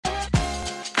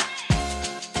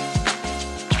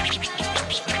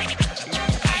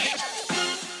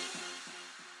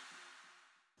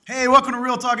welcome to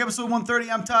Real Talk, episode 130.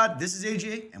 I'm Todd. This is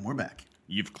AJ, and we're back.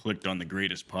 You've clicked on the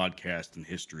greatest podcast in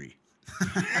history.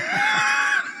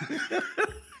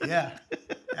 Yeah,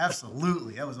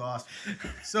 absolutely. That was awesome.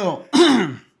 So,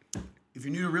 if you're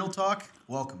new to Real Talk,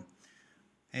 welcome.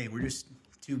 Hey, we're just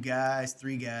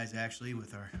three guys actually,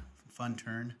 with our fun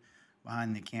turn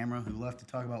behind the camera who left to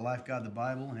talk about life, God, the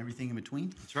Bible, and everything in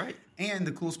between. That's right. And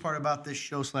the coolest part about this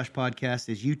show/podcast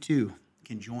is you too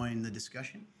can join the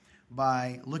discussion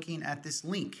by looking at this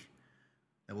link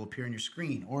that will appear on your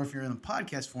screen. Or if you're in the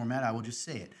podcast format, I will just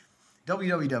say it.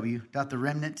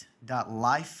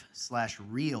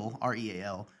 www.theremnant.life/real,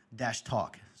 R-E-A-L,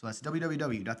 -talk. So that's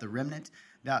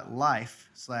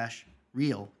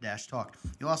www.theremnant.life/real-talk.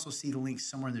 You'll also see the link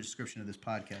somewhere in the description of this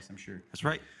podcast, I'm sure. That's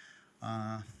right.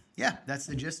 Yeah, that's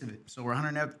the gist of it. So we're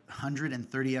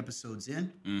 130 episodes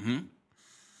in. Mm-hmm.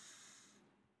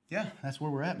 Yeah, that's where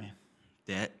we're at, man.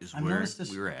 That is I've where noticed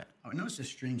this, we're at. I noticed a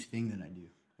strange thing that I do.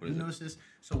 What you is it? notice this?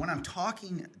 So when I'm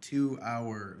talking to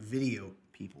our video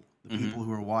people, the people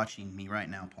who are watching me right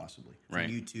now, possibly from Right.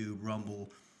 YouTube,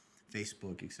 Rumble,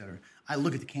 Facebook, etc., I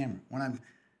look at the camera. When I'm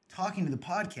talking to the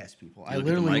podcast people, I look at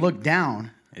the literally mic? look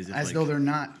down As if as like- though they're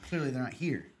not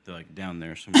here. They're like down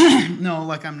there somewhere. No,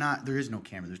 like I'm not. There is no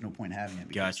camera. There's no point in having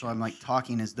it. Gotcha. So I'm like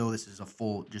talking as though this is a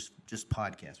full just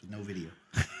podcast with no video.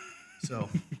 So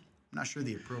I'm not sure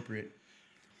the appropriate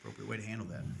way to handle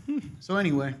that. So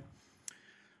anyway,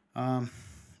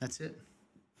 that's it.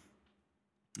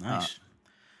 Nice.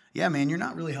 Yeah, man, you're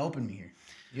not really helping me here.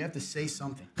 You have to say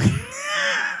something.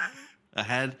 I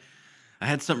had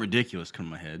something ridiculous come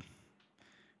to my head,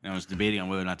 and I was debating on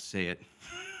whether or not to say it.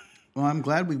 Well, I'm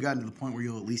glad we've gotten to the point where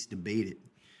you'll at least debate it.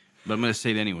 But I'm going to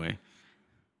say it anyway.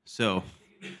 So,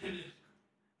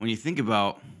 when you think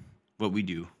about what we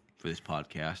do for this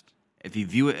podcast, if you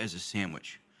view it as a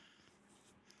sandwich,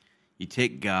 you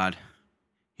take God,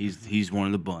 he's one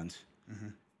of the buns,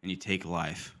 and you take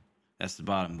life, that's the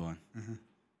bottom bun,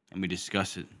 and we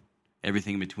discuss it,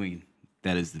 everything in between,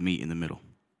 that is the meat in the middle.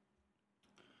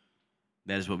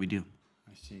 That is what we do.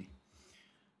 I see.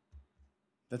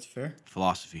 That's fair.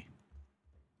 Philosophy.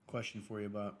 Question for you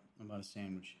about a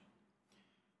sandwich.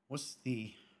 What's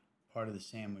the part of the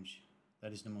sandwich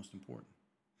that is the most important?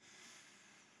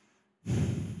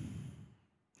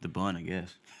 The bun, I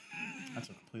guess. That's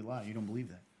a complete lie. You don't believe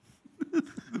that.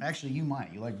 Actually, you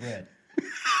might. You like bread.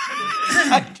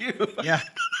 I do. Yeah.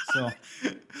 So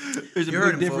There's a You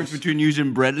heard big him, difference folks. between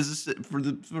using bread as for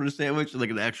the sandwich and like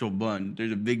an actual bun.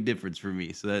 There's a big difference for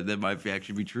me, so that might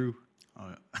actually be true.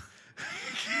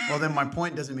 well, then my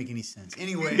point doesn't make any sense.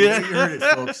 Anyway, you heard it,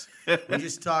 folks. We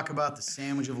just talk about the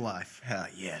sandwich of life.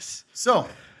 Yes. So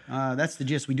that's the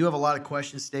gist. We do have a lot of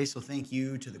questions today, so thank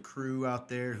you to the crew out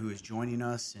there who is joining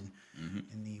us in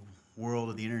the world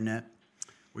of the internet,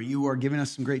 where you are giving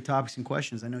us some great topics and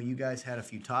questions. I know you guys had a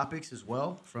few topics as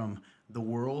well from the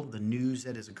world, the news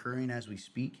that is occurring as we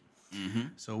speak.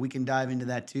 So we can dive into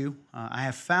that too. I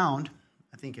have found,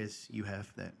 I think as you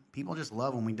have, that people just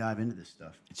love when we dive into this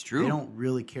stuff. It's true. They don't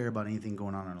really care about anything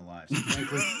going on in our lives.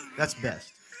 Frankly, that's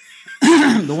best.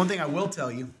 The one thing I will tell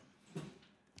you,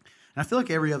 and I feel like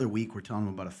every other week we're telling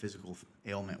them about a physical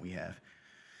ailment we have.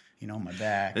 You know, my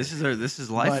back. This is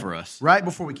life But for us. Right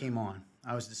before we came on,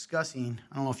 I was discussing,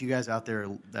 I don't know if you guys out there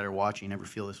that are watching ever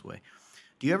feel this way.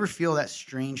 Do you ever feel that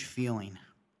strange feeling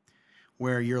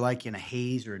where you're like in a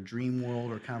haze or a dream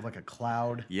world or kind of like a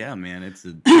cloud? Yeah, man, it's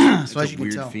a So as you can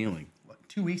weird tell, feeling.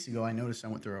 2 weeks ago, I noticed I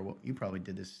went through you probably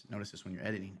noticed this when you're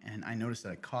editing, and I noticed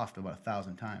that I coughed about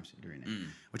 1,000 times during it,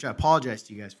 which I apologized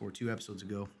to you guys for 2 episodes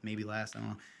ago, maybe last, I don't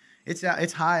know.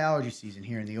 It's high allergy season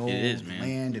here in the old is, man.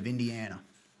 land of Indiana.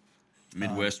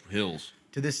 Midwest hills.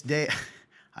 To this day,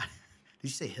 did you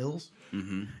say hills?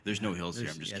 Mm-hmm. There's no hills here.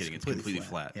 I'm just kidding. It's completely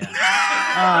flat.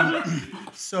 Yeah.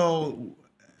 So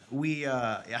we,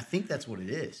 I think that's what it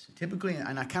is. Typically,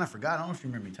 and I kind of forgot. I don't know if you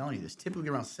remember me telling you this. Typically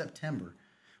around September,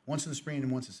 once in the spring and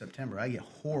once in September, I get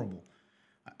horrible.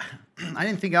 I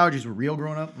didn't think allergies were real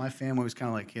growing up. My family was kind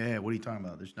of like, yeah, what are you talking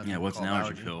about? There's nothing. Yeah, what's an called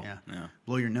allergy pill? Yeah. Yeah.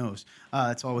 Blow your nose.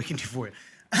 That's all we can do for you.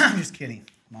 I'm just kidding,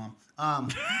 Mom.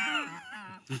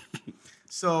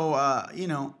 So,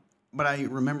 but I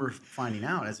remember finding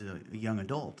out as a young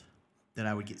adult that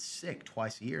I would get sick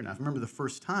twice a year. And I remember the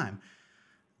first time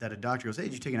that a doctor goes, hey,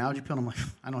 did you take an allergy pill? And I'm like,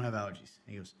 I don't have allergies. And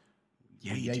he goes,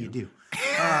 yeah, you do.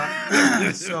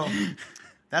 So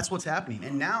that's what's happening.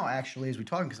 And now, actually, as we're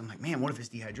talking, because I'm like, man, what if it's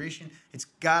dehydration? It's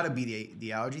got to be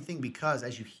the allergy thing because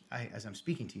as I'm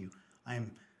speaking to you, I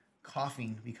am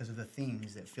coughing because of the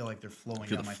things that feel like they're flowing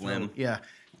down my throat. Yeah.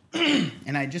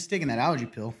 And I had just taken that allergy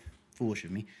pill. Foolish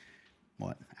of me.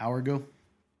 What, hour ago?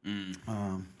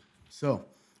 So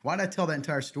Why did I tell that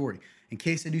entire story? In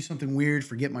case I do something weird,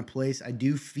 forget my place, I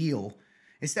do feel,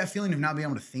 it's that feeling of not being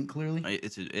able to think clearly.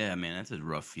 Yeah, man, that's a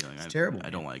rough feeling. It's terrible. I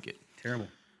don't like it. Terrible.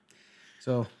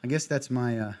 So I guess that's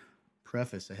my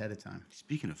preface ahead of time.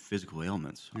 Speaking of physical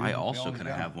ailments, Yeah, I we also always kind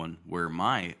of got have one where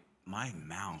my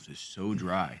mouth is so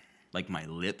dry, like my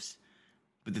lips.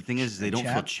 But the thing is, they don't feel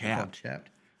They're called chapped. chapped.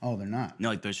 Oh, they're not. No,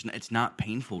 like it's not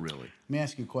painful really. Let me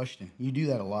ask you a question. You do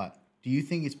that a lot. Do you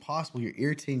think it's possible you're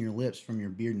irritating your lips from your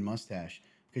beard and mustache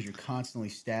because you're constantly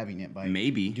stabbing it by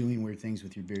Maybe. doing weird things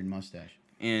with your beard and mustache?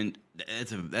 And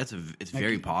it's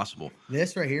very possible.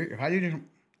 This right here, if I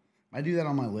do that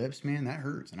on my lips, man, that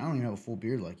hurts, and I don't even have a full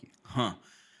beard like you. Huh.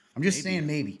 I'm just saying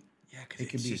maybe. Yeah, because It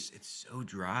could be. it's so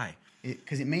dry.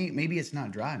 Because maybe it's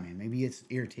not dry, man. Maybe it's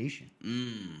irritation.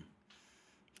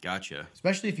 Gotcha.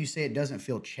 Especially if you say it doesn't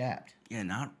feel chapped. Yeah,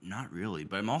 not really.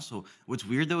 But I'm also, what's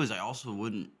weird though is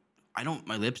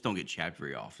my lips don't get chapped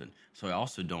very often. So I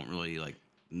also don't really know.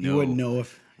 You wouldn't know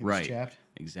if it was Right. chapped.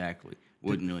 Exactly.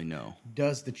 Wouldn't really know.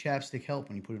 Does the chapstick help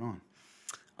when you put it on?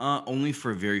 Only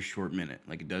for a very short minute.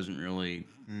 Like it doesn't really,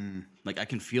 like I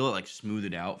can feel it like smooth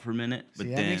it out for a minute. But See,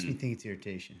 that then, makes me think it's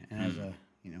irritation. And as a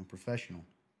professional,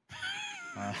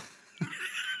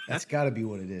 that's got to be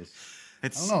what it is. I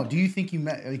don't know. Do you think do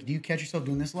you catch yourself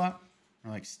doing this a lot,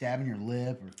 or like stabbing your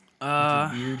lip, or with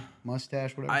your beard,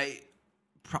 mustache, whatever?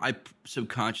 I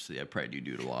subconsciously I probably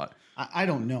do it a lot. I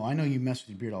don't know. I know you mess with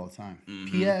your beard all the time.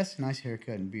 P.S. Nice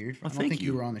haircut and beard. I don't thank think you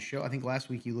you. were on the show. I think last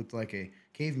week you looked like a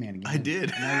caveman again. I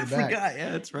did. And now you're I back. forgot. Yeah,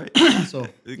 that's right. So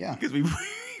yeah, because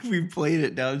we played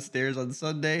it downstairs on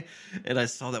Sunday, and I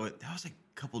saw that was like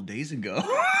a couple days ago.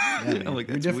 man. I'm like,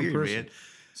 You're a that's different weird, person. man.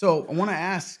 So I want to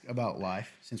ask about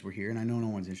life since we're here, and I know no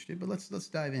one's interested, but let's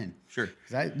dive in. Sure.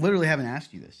 Because I literally haven't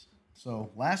asked you this.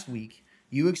 So last week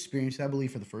you experienced, I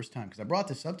believe, for the first time, because I brought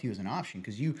this up to you as an option.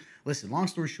 Because listen, long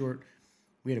story short,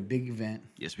 we had a big event.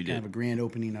 Yes, we Kind did. of a grand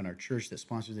opening at our church that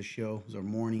sponsors the show. It was our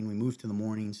morning. We moved to the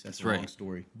mornings. That's a right. long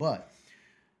story. But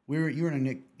you were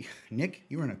in Nick,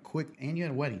 you were in a quick, and you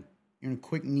had a wedding. You're in a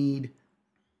quick need,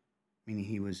 meaning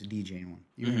he was DJing one.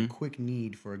 You were in a quick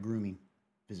need for a grooming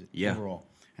visit overall.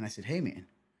 And I said, hey, man,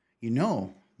 you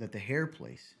know that the hair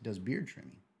place does beard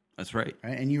trimming. That's right.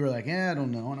 Right? And you were like, I don't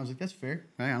know. And I was like, that's fair.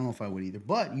 Right? I don't know if I would either.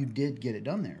 But you did get it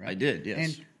done there, right? I did, yes.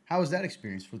 And how was that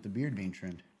experience with the beard being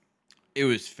trimmed? It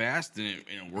was fast and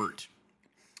it worked.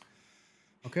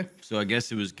 Okay. So I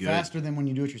guess it was good. Faster than when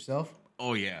you do it yourself?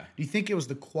 Oh, yeah. Do you think it was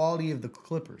the quality of the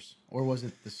clippers, or was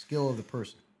it the skill of the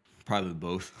person? Probably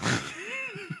both.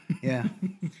 Yeah.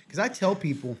 Because I tell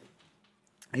people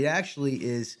it actually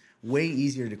is way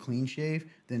easier to clean shave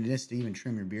than it is to even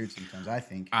trim your beard sometimes, I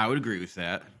think. I would agree with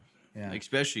that. Yeah.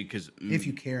 Especially because If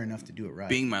you care enough to do it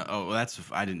right.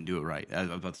 I didn't do it right. I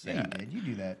was about to say Yeah, you did. You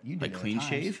do that. You did Like it at clean times.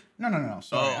 shave? No.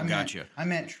 Sorry. Oh, gotcha. I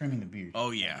meant trimming the beard.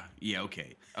 Oh yeah,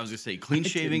 okay. I was gonna say clean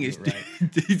didn't shaving do is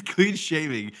it clean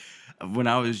shaving. When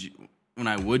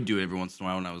I would do it every once in a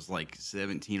while when I was like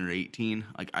 17 or 18,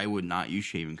 like I would not use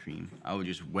shaving cream. I would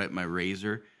just wet my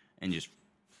razor and just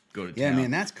go to town. Yeah, man,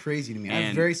 that's crazy to me. I have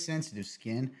And- very sensitive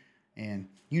skin, and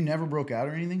you never broke out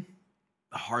or anything.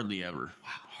 Hardly ever. Wow.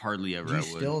 Hardly ever. Do you I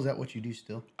would. still? Is that what you do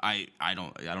still? I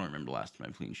don't remember the last time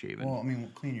I clean shaven. Well, I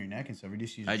mean, clean your neck and stuff. Or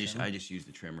just use. I just use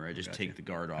the trimmer. I just take the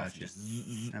guard off, Gotcha. just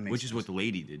That makes which is sense. what the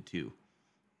lady did too.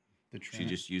 The trimmer.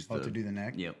 just used to the- do the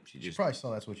neck. Yep, she She just. probably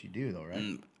saw that's what you do though,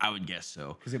 right? I would guess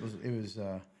so. Because it was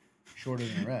shorter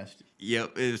than the rest.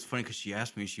 Yep, it was funny because she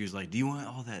asked me. She was like, "Do you want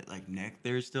all that like neck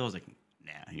there still?" I was like,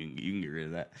 "Nah, you can get rid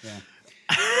of that."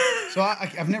 Yeah. So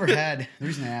I've never had. The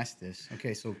reason I asked this.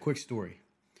 Okay, so quick story.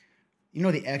 You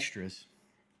know the extras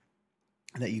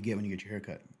that you get when you get your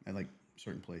haircut at like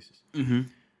certain places.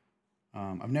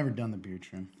 Mm-hmm. I've never done the beard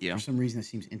trim. Yeah. For some reason, it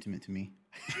seems intimate to me.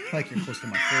 Like you're close to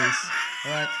my face.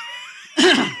 But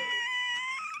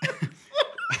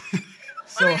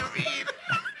so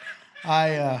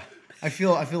I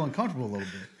feel uncomfortable a little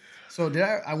bit. So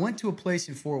I went to a place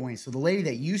in Fort Wayne. So the lady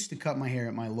that used to cut my hair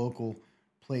at my local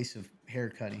place of hair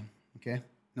cutting. Okay,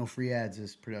 no free ads,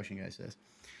 as production guy says.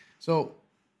 So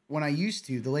when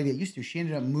the lady that used to, she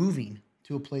ended up moving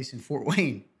to a place in Fort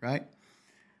Wayne. Right?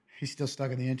 He's still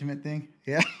stuck in the intimate thing.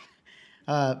 Yeah.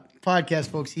 Podcast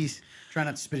folks, he's trying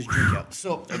not to spit his drink out.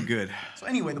 So I'm good. So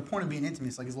anyway, the point of being intimate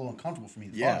is like it's a little uncomfortable for me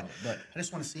to Yeah. talk about it. But I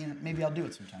just want to see, and maybe I'll do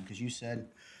it sometime because you said,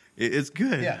 It's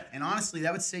good. yeah. And honestly,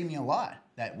 that would save me a lot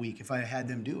that week if I had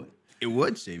them do it. It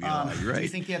would save you a lot. You're Do right. you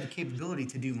think they have the capability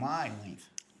to do my length?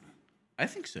 I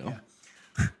think so.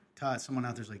 Yeah. Todd, someone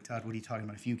out there's like, Todd, what are you talking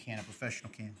about? If you can, a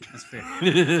professional can. That's fair.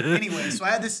 Anyway, so I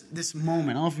had this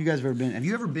moment. I don't know if you guys have ever been. Have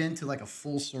you ever been to like a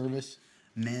full service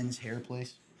men's hair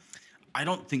place? I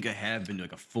don't think I have been to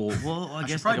like a full. Well, I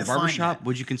guess probably like a define barbershop. that.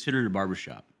 Would you consider it a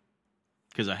barbershop?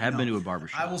 Because I have been to a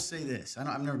barbershop. I will say this.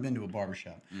 I've never been to a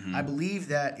barbershop. Mm-hmm. I believe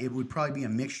that it would probably be a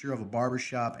mixture of a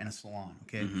barbershop and a salon,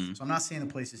 okay? Mm-hmm. So I'm not saying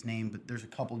the place's name, but there's a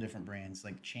couple different brands,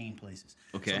 like chain places.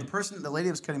 Okay. So the lady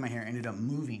that was cutting my hair ended up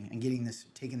moving and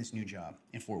taking this new job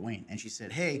in Fort Wayne. And she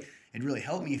said, hey, it'd really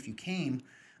help me if you came.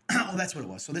 Oh, that's what it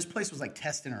was. So this place was like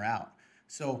testing her out.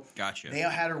 So Gotcha. they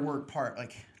had her work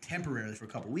temporarily for a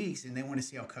couple weeks, and they wanted to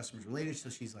see how customers related. So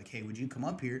she's like, hey, would you come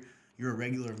up here? You're a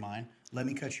regular of mine. Let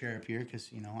me cut your hair up here because,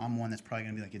 I'm one that's probably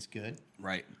going to be like, it's good.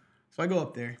 Right. So I go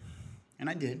up there, and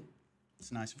I did.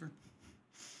 It's nice of her.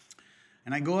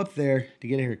 And I go up there to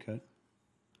get a haircut,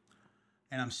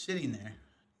 and I'm sitting there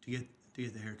to get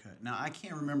the haircut. Now, I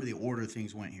can't remember the order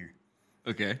things went here.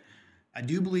 Okay. I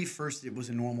do believe first we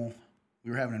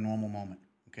were having a normal moment,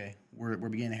 okay? We're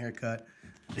beginning a haircut.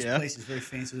 This place is very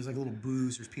fancy. There's like a little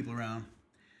booze. There's people around.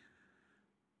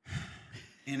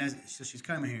 And so she's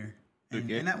cutting my hair.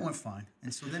 And that went fine.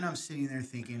 And so then I'm sitting there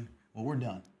thinking, well, we're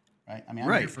done, right? I mean,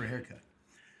 I'm here for a haircut.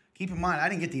 Keep in mind, I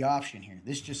didn't get the option here.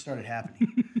 This just started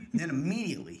happening. And then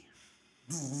immediately,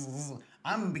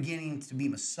 I'm beginning to be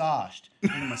massaged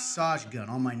with a massage gun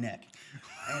on my neck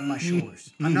and my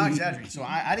shoulders. I'm not exaggerating. So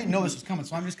I didn't know this was coming.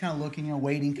 So I'm just kind of looking,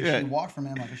 waiting, because she walked from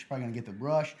me. I'm like, she's probably going to get the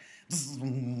brush.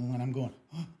 And I'm going,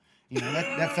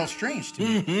 that felt strange to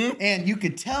me. Mm-hmm. And you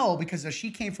could tell, because she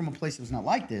came from a place that was not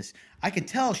like this, I could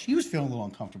tell she was feeling a little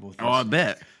uncomfortable with this. Oh, I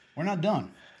bet. We're not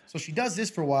done. So she does this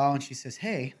for a while, and she says,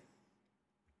 hey,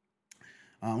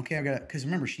 okay, I got to, because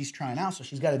remember, she's trying out, so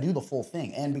she's got to do the full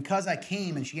thing. And because I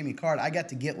came and she gave me a card, I got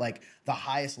to get like the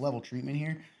highest level treatment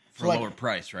here. For a lower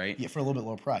price, right? Yeah, for a little bit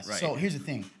lower price. Right. So here's the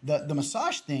thing. The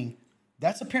massage thing,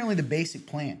 that's apparently the basic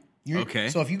plan. Okay.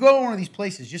 So if you go to one of these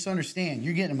places, just understand,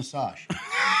 you're getting a massage.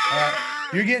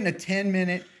 You're getting a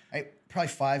 10-minute, probably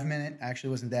 5-minute,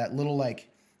 actually wasn't that, little like,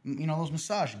 those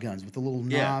massage guns with the little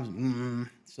knobs.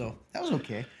 So that was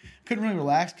okay. Couldn't really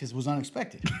relax because it was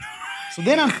unexpected. So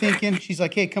then I'm thinking, she's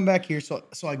like, hey, come back here. So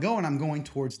I go and I'm going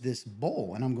towards this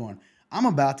bowl and I'm going, I'm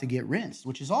about to get rinsed,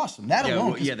 which is awesome. That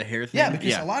alone. The hair thing. Yeah,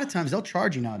 because a lot of times they'll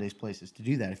charge you nowadays places to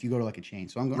do that if you go to like a chain.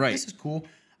 So I'm going, this is cool.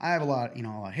 I have a lot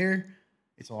of hair.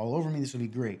 It's all over me. This will be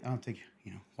great. I don't take,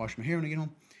 wash my hair when I get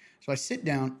home. So I sit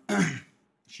down.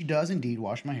 She does indeed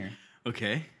wash my hair.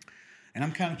 Okay. And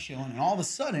I'm kind of chilling. And all of a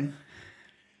sudden,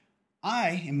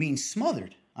 I am being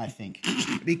smothered, I think,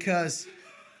 because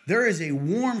there is a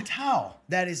warm towel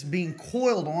that is being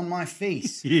coiled on my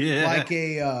face.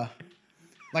 Yeah.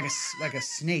 Like a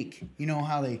snake. You know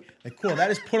how they coil. That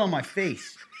is put on my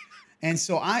face. And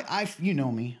so I you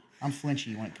know me. I'm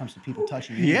flinchy when it comes to people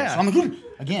touching me. Yeah. So I'm like,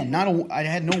 again, I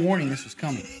had no warning this was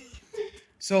coming.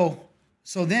 So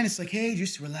then it's like, hey,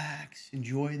 just relax,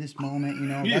 enjoy this moment.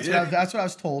 That's what I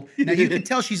was told. Now you can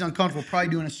tell she's uncomfortable, probably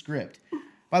doing a script.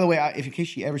 By the way, if in case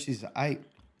she ever sees it, I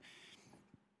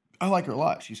like her a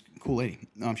lot. She's a cool lady.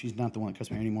 She's not the one that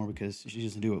cuts my hair anymore because she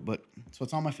doesn't do it. But so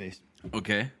it's on my face.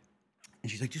 Okay.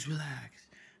 And she's like, just relax.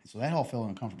 And so that all felt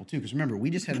uncomfortable too. Because remember, we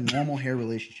just had a normal hair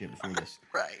relationship before this.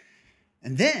 Right.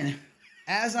 And then,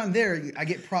 as I'm there, I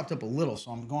get propped up a little.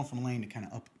 So I'm going from laying to kind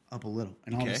of up a little.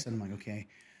 And all of a sudden, I'm like, okay,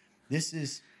 this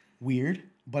is weird.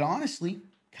 But honestly,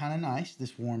 kind of nice,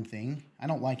 this warm thing. I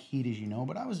don't like heat, as you know,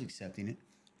 but I was accepting it.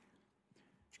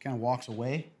 She kind of walks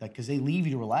away, like, because they leave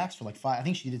you to relax for like 5. I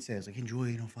think she did say, it was like,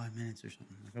 enjoy, 5 minutes or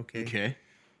something. I'm like, okay. Okay.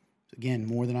 So again,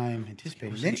 more than I am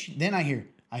anticipating. Then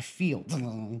I feel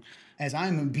as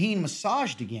I'm being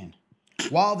massaged again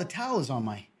while the towel is on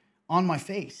my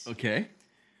face. Okay.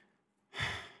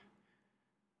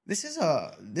 This is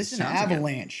an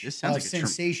avalanche of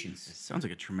sensations. It sounds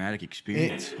like a traumatic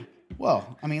experience.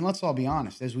 Well, I mean, let's all be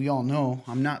honest. As we all know,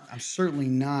 I'm certainly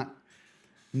not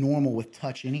normal with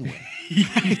touch anyway.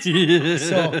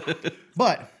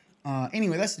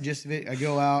 Anyway, that's the gist of it. I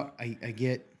go out, I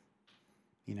get,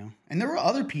 and there were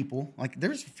other people, like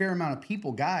there's a fair amount of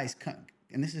people, guys,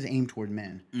 and this is aimed toward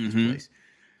men, this place.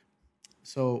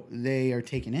 So they are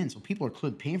taken in. So people are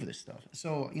clearly paying for this stuff.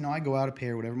 So, I go out, I pay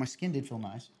or whatever. My skin did feel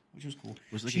nice, which was cool.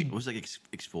 Was it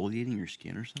exfoliating your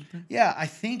skin or something? Yeah, I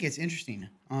think it's interesting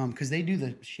because they do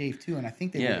the shave too, and I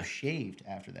think they would have shaved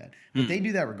after that. But they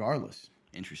do that regardless.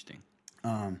 Interesting.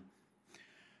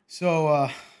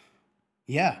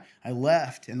 Yeah, I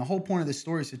left. And the whole point of this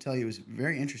story is to tell you it was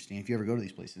very interesting if you ever go to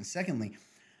these places. And secondly,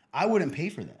 I wouldn't pay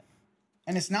for that.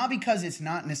 And it's not because it's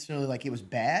not necessarily like it was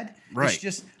bad. Right. It's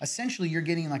just essentially you're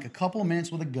getting like a couple of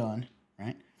minutes with a gun,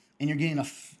 right? And you're getting a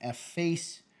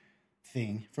face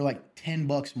thing for like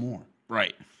 $10 more.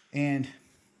 Right. And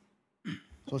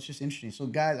so it's just interesting. So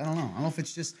guys, I don't know if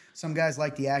it's just some guys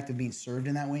like the act of being served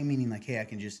in that way, meaning like, hey, I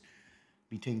can just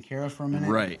be taken care of for a minute.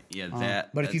 Right. Yeah.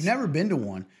 But if you've never been to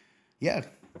one, yeah.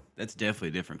 That's definitely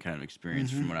a different kind of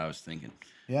experience from what I was thinking.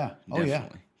 Yeah. Oh, Definitely.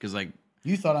 yeah. Because like.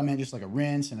 You thought I meant just like a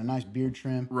rinse and a nice beard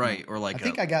trim. Right. Or like. I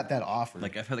think I got that offer.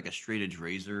 Like I've had like a straight edge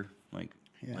razor.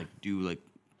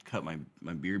 Cut my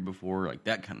beard before. Like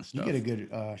that kind of stuff. You get a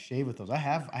good shave with those. I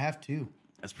have too.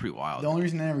 That's pretty wild. The only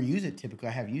reason I never use it, typically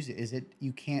I have used it, is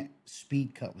you can't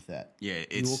speed cut with that. Yeah,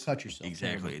 you will cut yourself.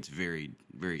 Exactly. Terribly. It's very,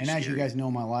 very And scary. as you guys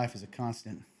know, my life is a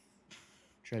constant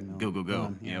treadmill. Go.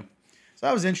 Run, yeah. Yep. So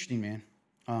that was interesting, man.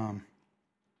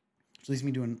 Which leads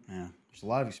me doing, there's a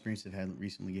lot of experience I've had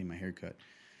recently getting my hair cut.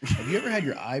 Have you ever had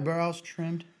your eyebrows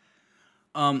trimmed?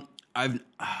 Have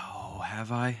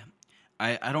I?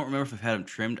 I don't remember if I've had them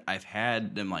trimmed. I've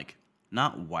had them like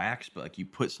not waxed, but like you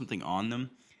put something on them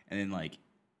and then like,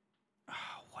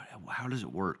 how does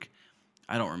it work?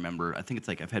 I don't remember. I think it's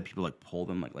like I've had people like pull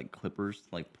them like clippers,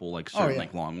 like pull like certain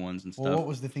like long ones and stuff. Well, what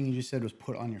was the thing you just said was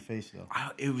put on your face though?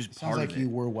 It was Sounds part like of you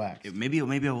it. were waxed. Maybe I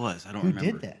was. I don't Who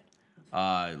remember. did that?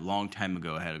 A long time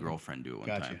ago, I had a girlfriend do it one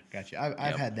time. Gotcha.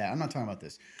 I've had that. I'm not talking about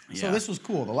this. So Yeah. this was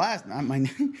cool.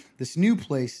 This new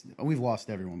place. We've lost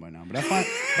everyone by now, but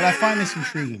I find this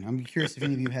intriguing. I'm curious if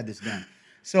any of you had this done.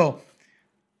 So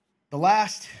the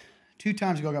last 2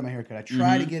 times ago, I got my hair cut. I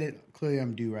try to get it. Clearly,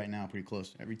 I'm due right now, pretty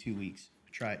close. Every 2 weeks, I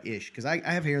try ish because I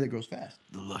have hair that grows fast.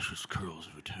 The luscious curls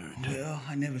have returned. Well,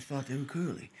 I never thought they were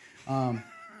curly.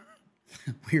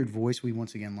 Weird voice. We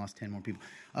once again lost 10 more people.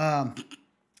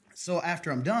 So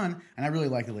after I'm done, and I really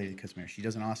like the lady that cuts my hair. She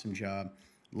does an awesome job.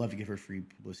 Love to give her free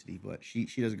publicity, but she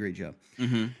does a great job.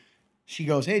 Mm-hmm. She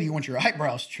goes, "Hey, do you want your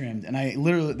eyebrows trimmed?" And I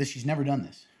literally, she's never done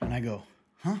this. And I go,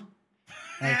 "Huh?"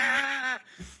 Like, I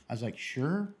was like,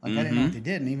 "Sure." Like I didn't know what they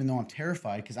did, and even though I'm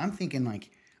terrified, because I'm thinking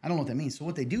like, I don't know what that means. So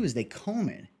what they do is they comb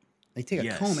it. They take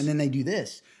a comb and then they do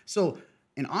this. So,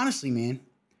 and honestly, man,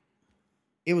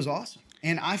 it was awesome,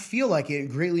 and I feel like it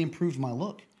greatly improved my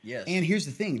look. Yes. And here's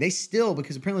the thing. They still,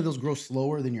 because apparently those grow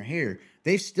slower than your hair,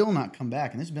 they've still not come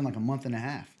back. And this has been like a month and a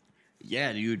half.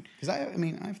 Yeah, dude. Because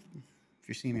if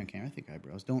you're seeing me on camera, I think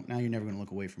eyebrows. Now you're never going to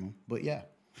look away from them. But yeah.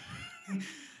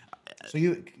 So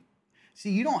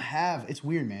you don't have, it's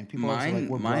weird, man. People are like,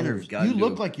 we're brothers. You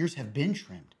look like yours have been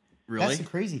trimmed. Really? That's the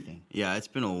crazy thing. Yeah, it's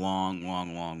been a long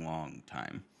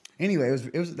time. Anyway,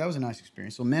 that was a nice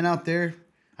experience. So men out there,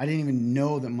 I didn't even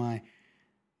know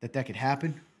that could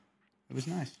happen. It was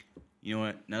nice. You know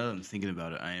what? Now that I'm thinking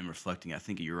about it, I am reflecting. I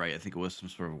think you're right. I think it was some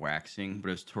sort of waxing, but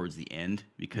it was towards the end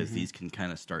because these can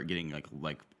kind of start getting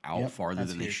like out farther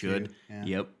than they should. Yeah.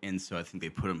 Yep. And so I think they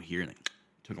put them here and like,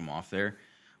 took them off there.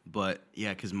 But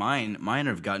yeah, because mine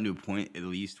have gotten to a point at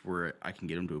least where I can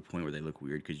get them to a point where they look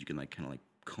weird because you can like kind of like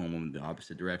comb them in the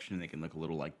opposite direction and they can look a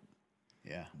little like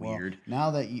weird.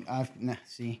 Well, now that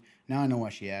now I know why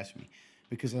she asked me.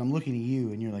 Because I'm looking at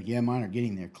you, and you're like, yeah, mine are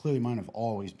getting there. Clearly, mine have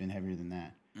always been heavier than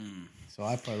that. So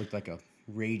I probably looked like a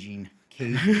raging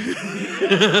cave.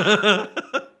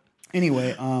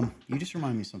 Anyway, you just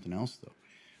remind me of something else, though.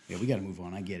 Yeah, we got to move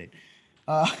on. I get it.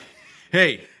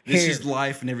 Hey, this hair. is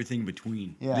life and everything in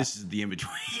between. Yeah. This is the in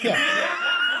between.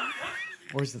 Yeah.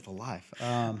 Or is it the life?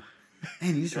 Man,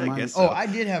 you just remind me. guess so. I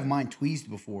did have mine tweezed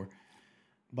before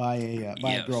by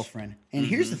a girlfriend. And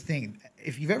here's the thing.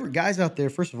 If you've ever, guys out there,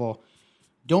 first of all,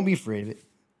 don't be afraid of it.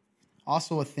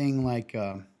 Also, a thing like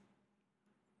this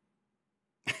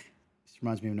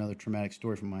reminds me of another traumatic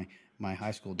story from my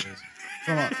high school days,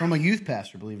 from a youth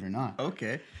pastor, believe it or not.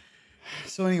 Okay.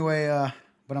 So anyway,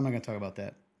 but I'm not going to talk about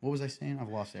that. What was I saying? I've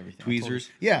lost everything. Tweezers.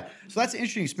 Yeah. So that's an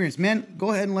interesting experience. Men, go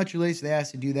ahead and let your ladies, they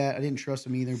asked to do that. I didn't trust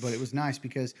them either, but it was nice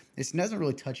because it doesn't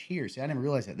really touch here. See, I never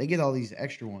realized that. They get all these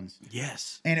extra ones.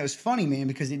 Yes. And it was funny, man,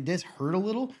 because it does hurt a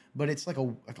little, but it's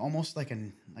almost like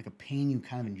a pain you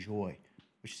kind of enjoy,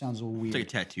 which sounds a little weird.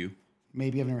 It's like a tattoo.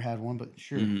 Maybe I've never had one, but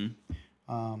sure.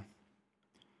 Mm-hmm.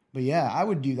 But yeah, I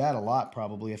would do that a lot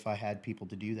probably if I had people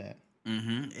to do that.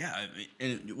 Mm-hmm. Yeah.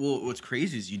 What's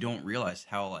crazy is you don't realize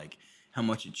how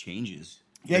much it changes.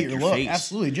 Yeah, like, your look. face.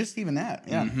 Absolutely. Just even that.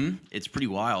 Yeah. Mm-hmm. It's pretty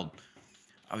wild.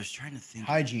 I was trying to think.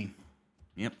 Hygiene.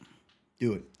 Yep.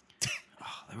 Do it.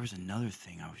 Oh, there was another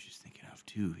thing I was just thinking of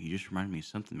too. You just reminded me of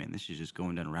something, man. This is just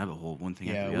going down a rabbit hole. One thing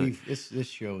after the other. This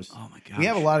shows. Oh my gosh. We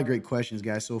have a lot of great questions,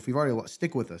 guys. So if we've already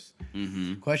stick with us.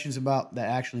 Mm-hmm. Questions about that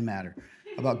actually matter,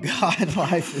 about God,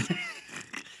 life.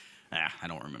 I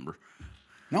don't remember.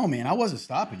 No, man, I wasn't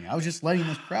stopping you. I was just letting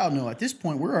this crowd know. At this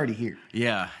point, we're already here.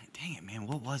 Yeah. Dang it, man.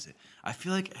 What was it? I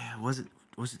feel like was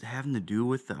it having to do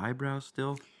with the eyebrows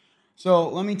still? So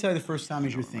let me tell you the first time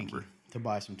as you're thinking to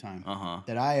buy some time Uh-huh.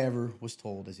 that I ever was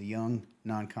told as a young,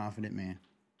 non-confident man.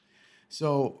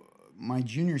 So my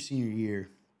senior year,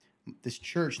 this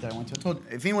church that I went to. I told,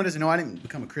 if anyone doesn't know, I didn't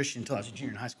become a Christian until I was a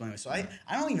junior in high school anyway. So I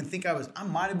don't even think I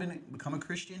might have become a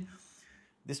Christian.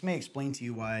 This may explain to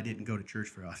you why I didn't go to church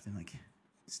very often. Like,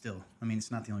 still, I mean,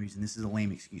 it's not the only reason. This is a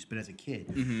lame excuse. But as a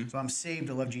kid, so I'm saved.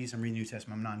 I love Jesus. I'm reading the New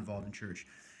Testament. I'm not involved in church.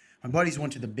 My buddies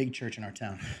went to the big church in our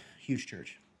town, huge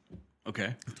church.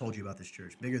 Okay. I've told you about this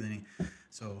church, bigger than any.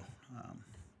 So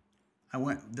I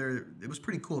went there. It was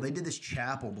pretty cool. They did this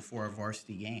chapel before our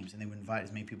varsity games, and they would invite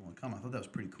as many people to come. I thought that was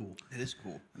pretty cool. It is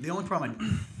cool. The only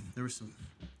problem, there was some.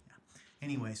 Yeah.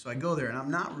 Anyway, so I go there, and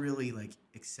I'm not really like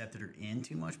accepted or in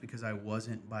too much because I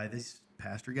wasn't by this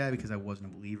pastor guy because I wasn't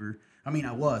a believer. I mean,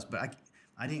 I was, but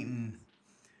I didn't.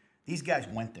 These guys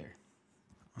went there.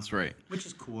 That's right. Which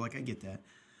is cool. Like, I get that.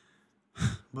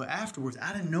 But afterwards,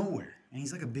 out of nowhere, and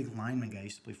he's like a big lineman guy. He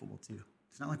used to play football too.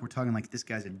 It's not like we're talking like this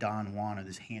guy's a Don Juan or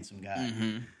this handsome guy.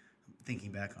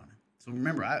 Thinking back on it. So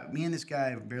remember, me and this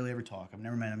guy barely ever talk. I've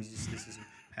never met him. This is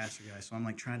a pastor guy. So I'm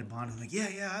like trying to bond with him. Like,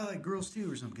 yeah, I like girls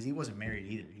too or something. Because he wasn't married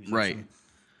either. He was like right.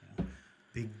 Some,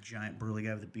 big, giant, burly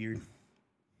guy with a beard.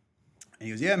 And he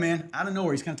goes, yeah, man, out of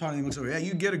nowhere, he's kind of talking to me. He looks over, yeah,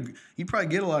 you'd probably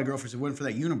get a lot of girlfriends if it wasn't for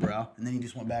that unibrow. And then he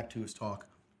just went back to his talk.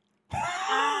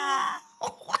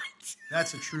 What?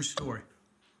 That's a true story.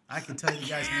 I can tell you the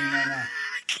guy's name right now.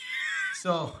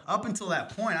 So up until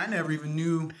that point, I never even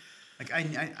knew. Like I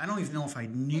don't even know if I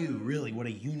knew really what a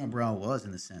unibrow was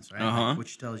in the sense, right? Like,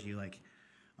 which tells you like.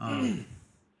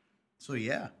 So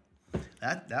yeah,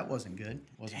 that wasn't good.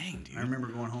 Dang, dude. I remember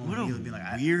going home. What and a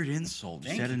like, weird insult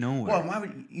just out of nowhere. Well, why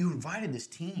would you invited this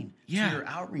teen to your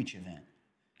outreach event,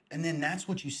 and then that's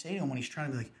what you say to him when he's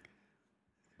trying to be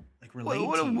like relate.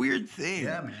 What to a you. weird thing.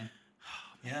 Yeah, man.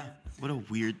 Yeah. What a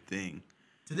weird thing.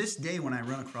 To this day, when I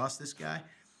run across this guy,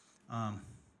 I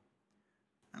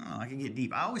don't know, I can get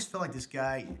deep. I always felt like this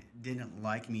guy didn't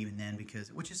like me even then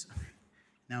which is,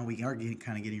 now we are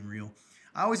kind of getting real.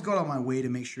 I always go out of my way to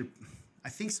make sure, I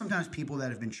think sometimes people that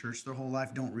have been church their whole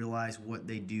life don't realize what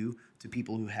they do to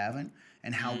people who haven't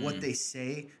and how what they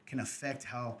say can affect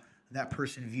how that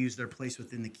person views their place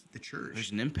within the church.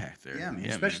 There's an impact there. Yeah, man.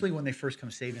 Especially when they first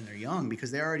come saved and they're young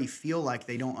because they already feel like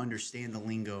they don't understand the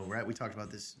lingo, right? We talked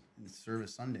about this in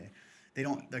service Sunday. They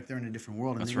don't, like they're in a different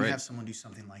world. And then you have someone do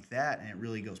something like that and it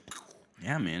really goes.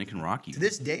 Yeah, man, it can rock you. To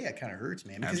this day, it kind of hurts,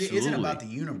 man. Because it isn't about the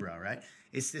unibrow, right?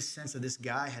 It's this sense of this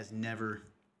guy has never,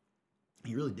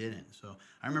 he really didn't. So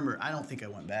I remember, I don't think I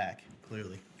went back,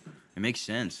 clearly. It makes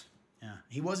sense. Yeah.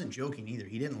 He wasn't joking either.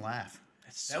 He didn't laugh.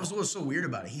 That was what was so weird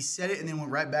about it. He said it and then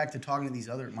went right back to talking to these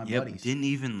my buddies. Didn't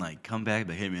even like come back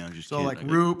to hit me. I was just so kidding.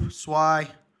 like Roop, Swy,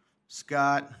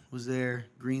 Scott was there,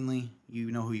 Greenlee.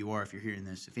 You know who you are if you're hearing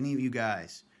this. If any of you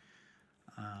guys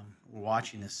were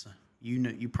watching this,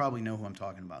 you probably know who I'm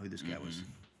talking about. Who this guy was.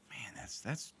 Man, that's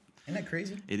isn't that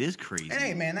crazy? It is crazy. And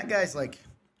hey, man, that guy's like,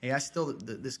 hey,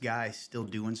 this guy's still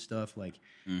doing stuff. Like,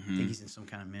 I think he's in some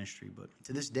kind of ministry. But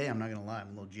to this day, I'm not gonna lie, I'm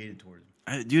a little jaded towards him.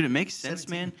 Dude, it makes sense,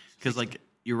 man. Because like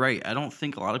you're right. I don't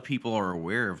think a lot of people are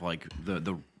aware of like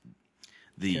the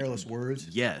careless words.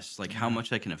 Yes, like how much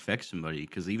that can affect somebody.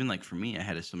 Because even like for me, I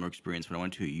had a similar experience when I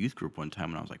went to a youth group one time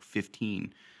when I was like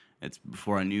 15. It's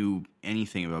before I knew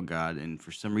anything about God, and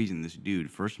for some reason, this dude,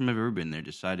 first time I've ever been there,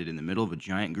 decided in the middle of a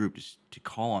giant group to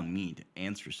call on me to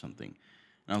answer something.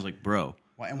 And I was like, bro,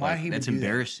 why he would that's do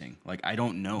embarrassing. That? Like I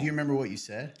don't know. Do you remember what you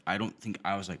said? I don't think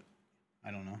I was like. I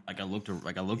don't know. Like I looked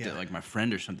at like my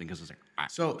friend or something because I was like.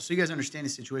 So you guys understand the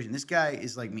situation. This guy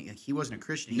is like me. He wasn't a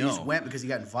Christian. He just went because he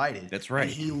got invited. That's right.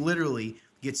 And he literally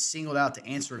gets singled out to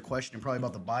answer a question probably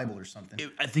about the Bible or something.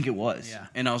 I think it was. Yeah.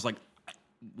 And I was like,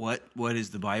 what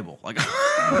is the Bible? Like,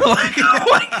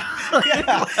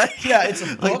 yeah, it's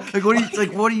a book.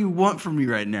 Like what do you want from me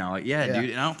right now? Like, yeah. Dude.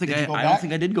 And I don't think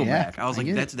I did go back. I was like,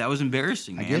 that was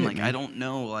embarrassing, man. Like, man. I don't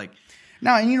know, like.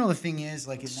 No, and you know the thing is,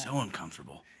 like, it's so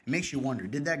uncomfortable. It makes you wonder.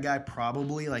 Did that guy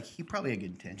probably he probably had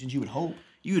good intentions? You would hope.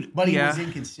 But he was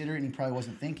inconsiderate and he probably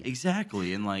wasn't thinking.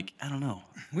 Exactly, and like I don't know.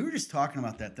 We were just talking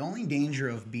about that. The only danger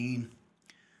of being,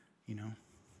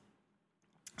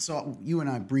 So you and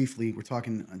I briefly were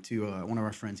talking to one of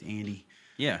our friends, Andy.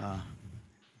 Yeah.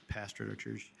 Pastor at our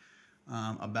church,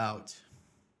 about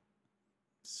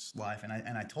life, and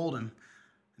I told him,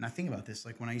 and I think about this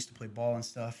like when I used to play ball and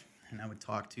stuff, and I would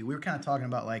talk to. We were kind of talking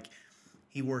about like.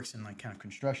 He works in like kind of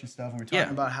construction stuff, and we're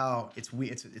talking about how it's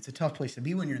a tough place to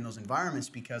be when you're in those environments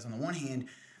because on the one hand,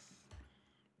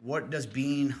 what does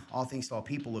being all things to all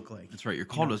people look like? That's right. Your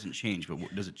call doesn't change, but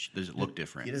does it look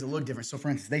different? It does look different. So, for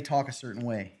instance, they talk a certain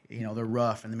way. They're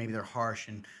rough, and then maybe they're harsh,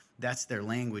 and that's their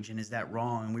language. And is that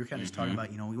wrong? And we were kind of just talking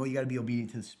about, well, you got to be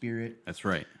obedient to the Spirit. That's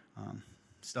right.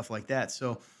 Stuff like that.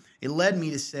 So it led me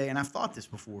to say, and I've thought this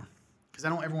before,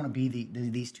 because I don't ever want to be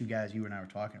these two guys you and I were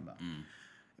talking about,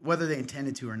 whether they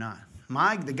intended to or not.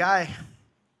 The guy,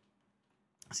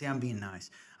 see, I'm being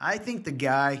nice. I think the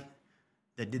guy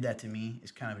that did that to me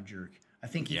is kind of a jerk. I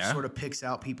think he sort of picks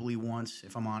out people he wants,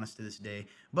 if I'm honest, to this day.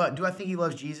 But do I think he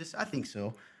loves Jesus? I think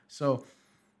so. So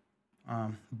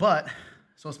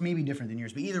it's maybe different than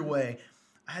yours. But either way,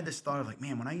 I had this thought of like,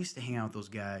 man, when I used to hang out with those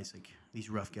guys, like these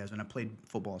rough guys, when I played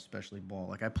football, especially ball,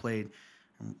 like I played,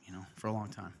 for a long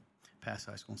time, past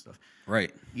high school and stuff.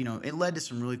 Right. It led to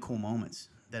some really cool moments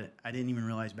that I didn't even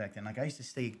realize back then. Like I used to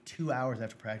stay 2 hours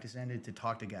after practice ended to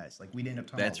talk to guys. Like we'd end up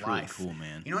talking about life. That's really cool,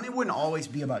 man. And it wouldn't always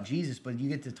be about Jesus, but you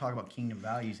get to talk about kingdom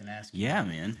values and ask. Yeah,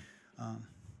 man.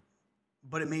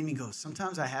 But it made me go,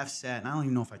 sometimes I have sat, and I don't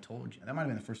even know if I told you. That might have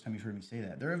been the first time you've heard me say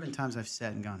that. There have been times I've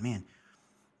sat and gone, man,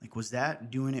 like was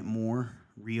that doing it more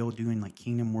real, doing like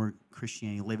kingdom work,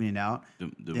 Christianity, living it out,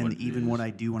 than even what I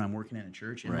do when I'm working in a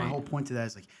church? And my whole point to that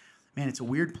is like, man, it's a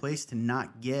weird place to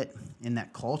not get in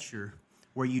that culture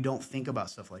where you don't think about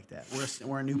stuff like that.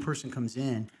 Where a new person comes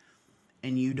in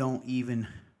and you don't even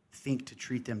think to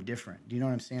treat them different. Do you know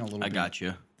what I'm saying? A little bit. I got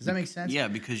you. Does that make sense? Yeah,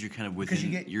 because you're kind of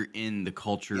within. You're in the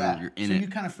culture. You're in so it. you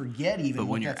kind of forget even. But when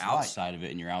what you're that's outside of it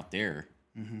and you're out there,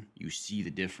 you see the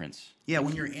difference. Yeah,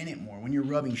 when you're in it more, when you're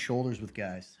rubbing shoulders with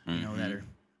guys, that are.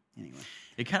 Anyway,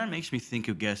 it kind of makes me think,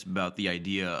 I guess, about the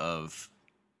idea of,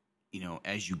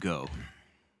 as you go.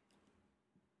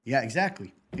 Yeah,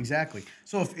 exactly.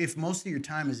 So if most of your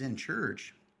time is in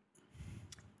church,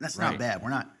 that's not bad. We're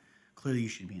not. Clearly, you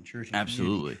should be in church.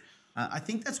 Absolutely. I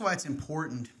think that's why it's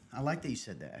important. I like that you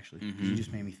said that, actually, because you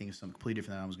just made me think of something completely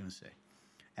different than I was going to say.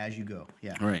 As you go,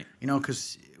 yeah. Right.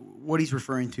 Because what he's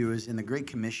referring to is in the Great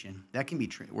Commission, that can be,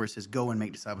 where it says, go and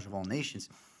make disciples of all nations,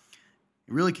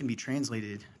 it really can be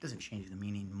translated, it doesn't change the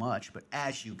meaning much, but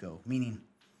as you go, meaning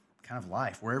kind of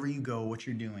life. Wherever you go, what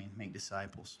you're doing, make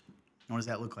disciples. And what does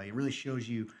that look like? It really shows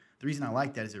you, the reason I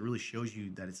like that is it really shows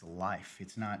you that it's a life.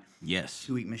 It's not a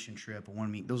 2-week mission trip, a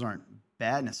 1 week. Those aren't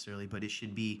bad necessarily, but it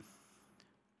should be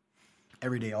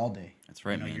every day, all day. That's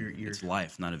right, man. It's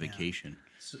life, not a vacation.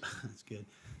 So, that's good.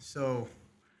 So,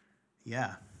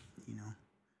 yeah,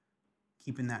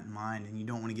 keeping that in mind, and you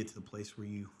don't want to get to the place where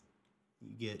you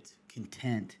get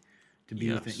content to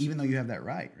be with it, even though you have that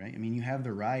right? I mean, you have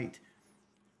the right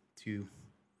to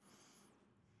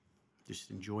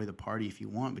just enjoy the party if you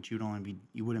want, but you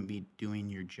wouldn't be doing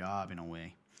your job in a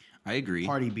way. I agree.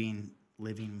 Party being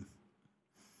living.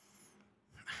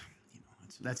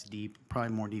 That's deep,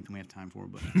 probably more deep than we have time for,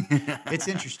 but it's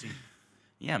interesting.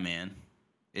 Yeah, man,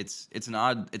 it's an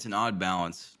odd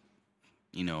balance,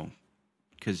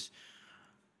 because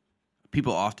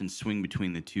people often swing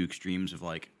between the two extremes of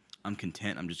like, I'm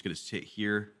content, I'm just gonna sit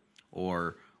here,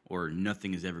 or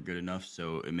nothing is ever good enough,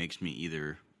 so it makes me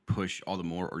either push all the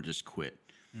more or just quit.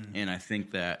 And I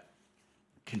think that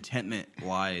contentment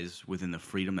lies within the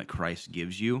freedom that Christ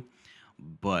gives you,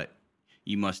 but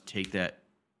you must take that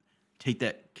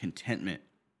contentment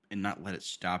and not let it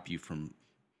stop you from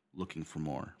looking for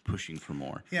more, pushing for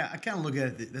more. Yeah, I kind of look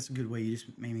at it. That's a good way. You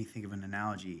just made me think of an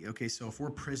analogy. Okay, so if we're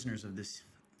prisoners of this,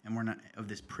 and we're not of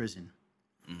this prison,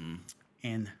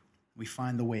 and we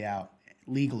find the way out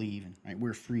legally, even right,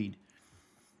 we're freed.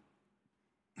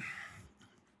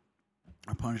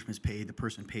 Our punishment's paid. The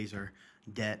person pays our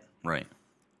debt. Right.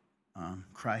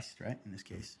 Christ, right, in this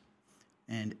case.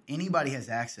 And anybody has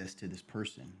access to this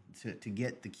person to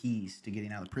get the keys to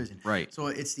getting out of the prison. Right. So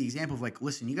it's the example of like,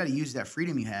 listen, you got to use that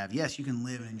freedom you have. Yes, you can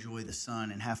live and enjoy the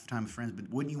sun and have time with friends, but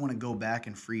wouldn't you want to go back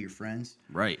and free your friends?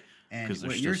 Right. And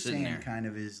what you're saying kind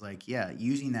of is like, yeah,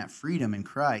 using that freedom in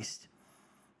Christ,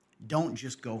 don't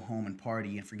just go home and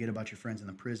party and forget about your friends in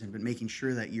the prison, but making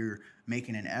sure that you're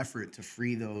making an effort to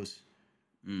free those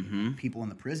people in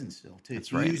the prison still. To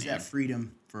use that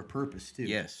freedom for a purpose too.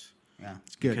 Yes. Yeah,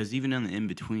 it's good. Because even in the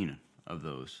in-between of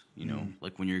those,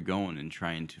 like when you're going and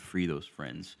trying to free those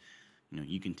friends,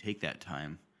 you can take that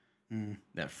time,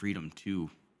 that freedom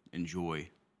to enjoy.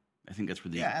 I think that's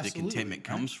where the contentment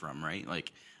comes from, right?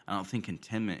 Like, I don't think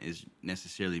contentment is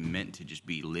necessarily meant to just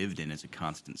be lived in as a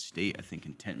constant state. I think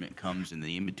contentment comes in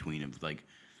the in-between of, like,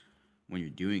 when you're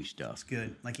doing stuff. It's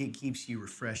good. Like, it keeps you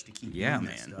refreshed to keep doing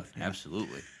that stuff. Yeah,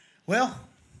 absolutely. Well,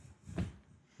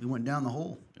 we went down the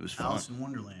hole. It was fun. Alice in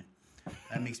Wonderland.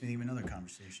 That makes me think of another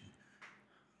conversation.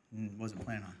 Wasn't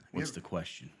planning on. What's the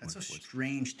question? That's a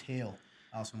strange tale,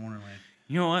 Alice in Wonderland.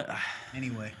 You know what?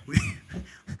 Anyway,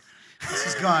 this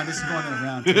is going to the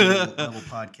round level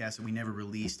podcast that we never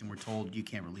released, and we're told you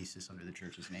can't release this under the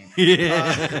church's name. We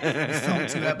filmed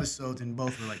 2 episodes, and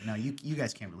both were like, no, you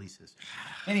guys can't release this.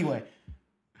 Anyway,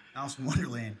 Alice in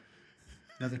Wonderland,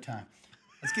 another time.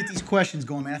 Let's get these questions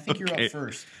going, man. I think you're Okay. up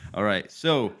first. All right.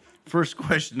 So, first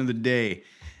question of the day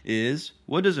is,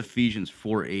 what does Ephesians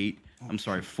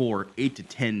 4:8 to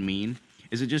 10 mean?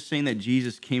 Is it just saying that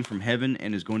Jesus came from heaven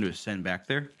and is going to ascend back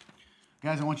there?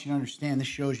 Guys, I want you to understand, this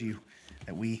shows you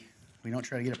that we don't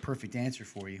try to get a perfect answer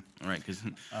for you. All right, because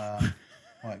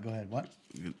What? Go ahead. What?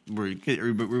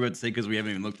 we're about to say because we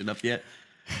haven't even looked it up yet.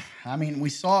 I mean, we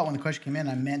saw it when the question came in.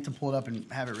 I meant to pull it up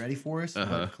and have it ready for us,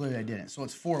 but clearly I didn't. So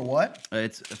it's for what?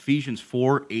 It's Ephesians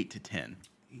 4:8 to 10.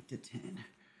 8 to 10.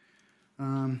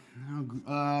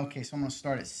 Okay, so I'm going to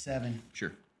start at 7.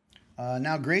 Sure.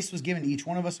 Now grace was given to each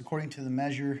one of us according to the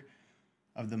measure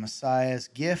of the Messiah's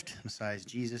gift. Messiah is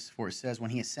Jesus. For it says,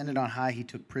 when he ascended on high, he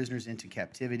took prisoners into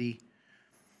captivity.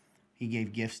 He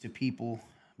gave gifts to people.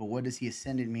 But what does he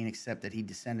ascended mean except that he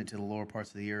descended to the lower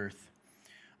parts of the earth?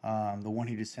 The one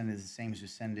who descended is the same as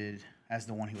ascended as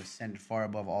the one who ascended far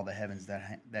above all the heavens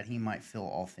that he might fill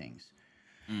all things.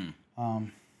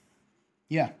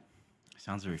 Yeah.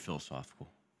 Sounds very philosophical.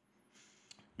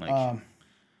 Like a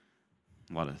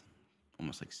lot of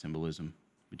almost like symbolism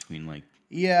between like.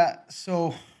 Yeah,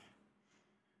 so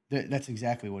that's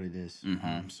exactly what it is.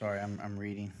 Sorry, I'm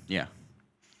reading. Yeah.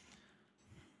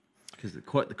 Because the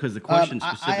question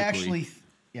specifically. I actually,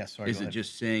 yeah. Sorry. Is it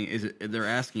just saying? They're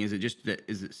asking? Is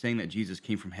it saying that Jesus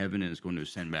came from heaven and is going to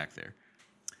ascend back there?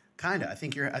 Kinda. I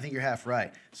think you're half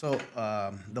right. So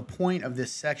the point of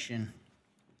this section,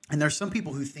 and there's some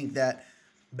people who think that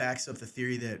backs up the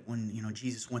theory that when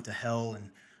Jesus went to hell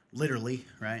and literally,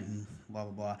 right, and blah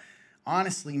blah blah.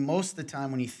 Honestly, most of the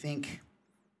time when you think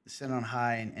ascended on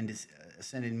high and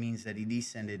ascended means that he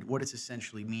descended, what it's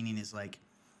essentially meaning is like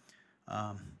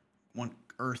when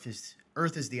earth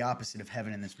is the opposite of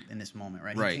heaven in this moment,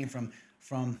 right? Right. He came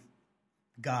from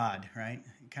God, right?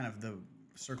 Kind of the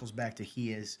circles back to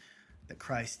that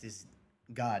Christ is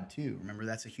God too. Remember,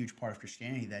 that's a huge part of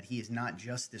Christianity, that he is not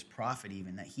just this prophet,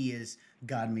 even that he is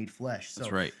God made flesh. So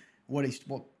That's right. What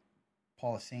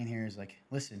Paul is saying here is like,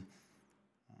 listen,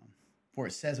 for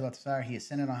it says about the Messiah, he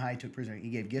ascended on high, he took prisoner, he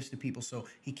gave gifts to people. So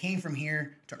he came from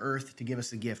here to earth to give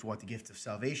us a gift, the gift of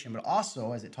salvation, but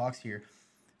also, as it talks here,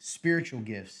 spiritual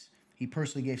gifts. He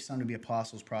personally gave some to be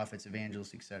apostles, prophets,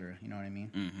 evangelists, etc. You know what I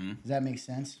mean? Mm-hmm. Does that make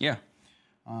sense? Yeah.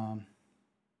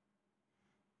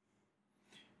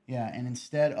 Yeah, and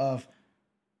instead of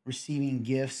receiving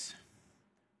gifts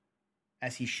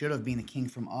as he should have, been the king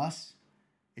from us,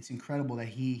 it's incredible that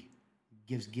he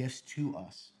gives gifts to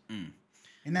us.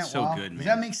 Isn't that So wild? good, man. Does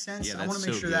that make sense? Yeah, I want that's to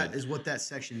make so sure that good. is what that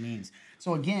section means.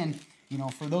 So again,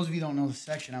 for those of you who don't know the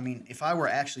section, I mean, if I were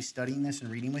actually studying this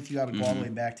and reading with you, I would go all the way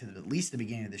back to at least the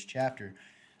beginning of this chapter.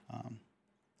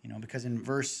 Because in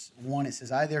verse 1 it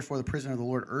says, I therefore, the prisoner of the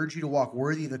Lord, urge you to walk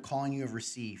worthy of the calling you have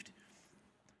received.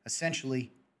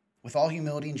 Essentially, with all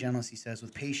humility and gentleness, he says,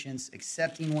 with patience,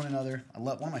 accepting one another. I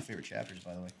love one of my favorite chapters,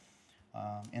 by the way.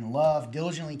 In love,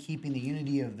 diligently keeping the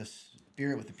unity of the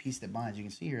Spirit with the peace that binds. You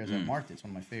can see here as I marked it, it's one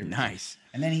of my favorites. Nice.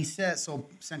 And then he says, so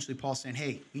essentially Paul's saying,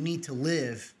 hey, you need to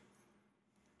live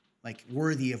like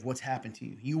worthy of what's happened to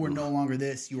you. You are no longer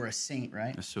this, you are a saint,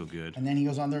 right? That's so good. And then he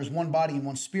goes on, there's one body and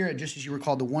one spirit, just as you were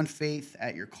called to one faith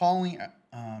at your calling.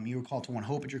 You were called to one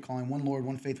hope at your calling, one Lord,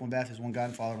 one faith, one baptism, one God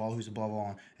and Father of all, who's above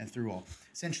all and through all.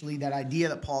 Essentially, that idea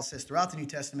that Paul says throughout the New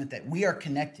Testament that we are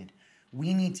connected.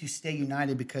 We need to stay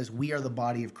united because we are the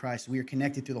body of Christ. We are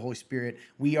connected through the Holy Spirit.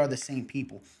 We are the same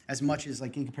people. As much as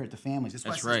like you compare it to families. That's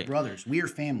why it says right. brothers. We are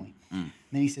family. And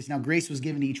then he says, now grace was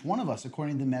given to each one of us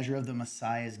according to the measure of the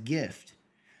Messiah's gift.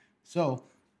 So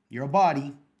you're a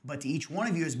body, but to each one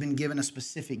of you has been given a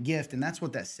specific gift. And that's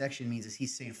what that section means, is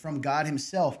he's saying from God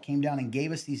himself came down and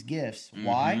gave us these gifts.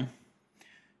 Why?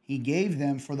 He gave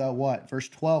them for the what? Verse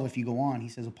 12, if you go on, he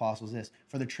says, apostles, this,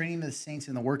 for the training of the saints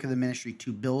in the work of the ministry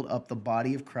to build up the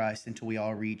body of Christ until we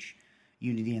all reach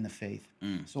unity in the faith.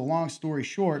 So long story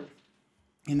short,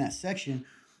 in that section,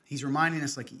 he's reminding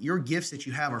us like your gifts that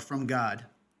you have are from God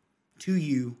to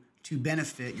you to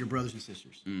benefit your brothers and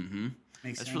sisters. Mm-hmm.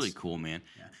 Makes That's sense? really cool, man.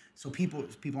 Yeah. So people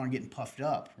aren't getting puffed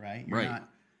up, right? You're Right. not,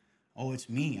 oh, it's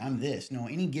me, I'm this. No,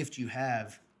 any gift you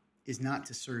have is not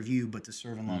to serve you, but to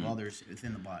serve and love others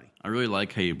within the body. I really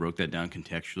like how you broke that down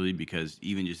contextually, because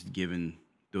even just given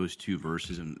those two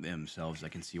verses in themselves, I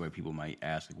can see why people might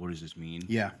ask, like, what does this mean?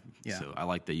 Yeah. So I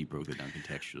like that you broke it down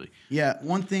contextually. Yeah,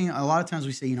 one thing, a lot of times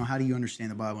we say, how do you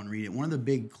understand the Bible and read it? One of the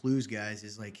big clues, guys,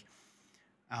 is like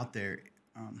out there,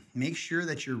 make sure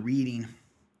that you're reading.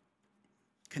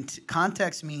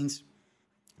 Context means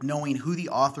knowing who the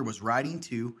author was writing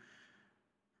to,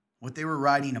 what they were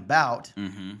writing about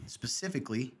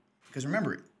specifically. Because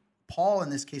remember, Paul in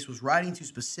this case was writing to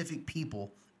specific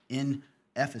people in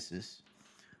Ephesus.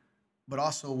 but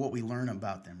also what we learn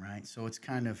about them, right? So it's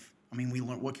kind of, I mean, we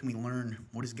learn. What can we learn?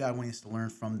 What does God want us to learn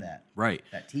from that? Right.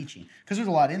 That teaching, because there's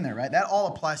a lot in there, right? That all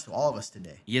applies to all of us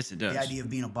today. Yes, it does. The idea of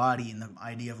being a body and the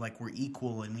idea of like we're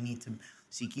equal and we need to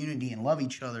seek unity and love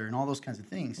each other and all those kinds of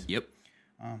things. Yep.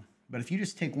 But if you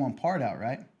just take one part out,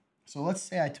 right? So let's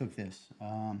say I took this.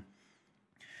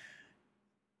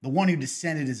 The one who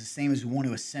descended is the same as the one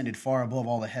who ascended far above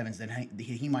all the heavens, that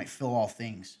he might fill all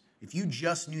things. If you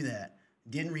just knew that,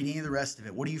 didn't read any of the rest of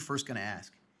it, what are you first going to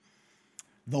ask?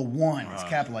 The one, it's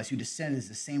capitalized, who descended is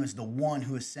the same as the one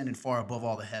who ascended far above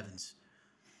all the heavens.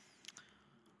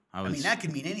 I mean, that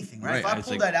could mean anything, right? If I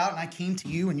pulled that out and I came to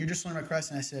you and you're just learning about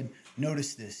Christ and I said,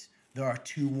 notice this, there are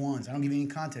two ones. I don't give you any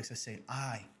context. I say,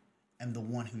 I am the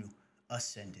one who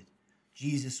ascended.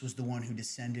 Jesus was the one who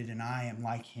descended and I am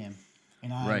like him.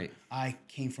 And I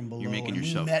came from below. You're making and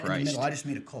yourself we met Christ. in the middle. I just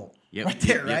made a cult. Yep. Right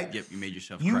there, right? Yep. You made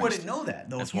yourself You Christ. wouldn't know that,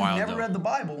 though. That's if you've wild, never though. read the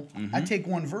Bible, I take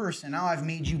one verse, and now I've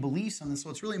made you believe something. So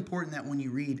it's really important that when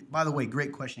you read, by the way,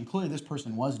 great question. Clearly, this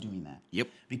person was doing that. Yep.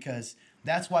 Because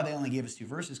that's why they only gave us two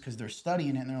verses, because they're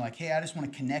studying it, and they're like, hey, I just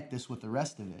want to connect this with the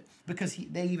rest of it. Because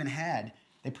they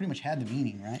pretty much had the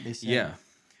meaning, right? They said,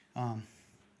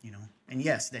 you know, and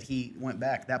yes, that he went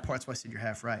back. That part's why I said you're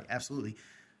half right. Absolutely.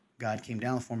 God came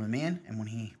down in the form of a man,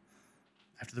 and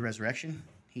after the resurrection,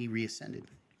 he reascended.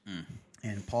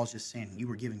 And Paul's just saying, you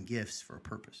were given gifts for a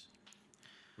purpose.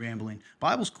 Rambling.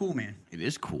 Bible's cool, man. It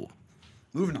is cool.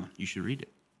 Moving on. You should read it.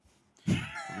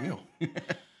 For real.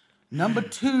 Number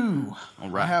 2. All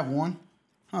right. I have one.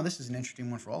 Oh, this is an interesting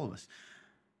one for all of us.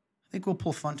 I think we'll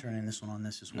pull Fun Turn in this one on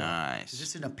this as well. Nice. This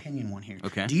is an opinion one here.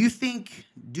 Okay. Do you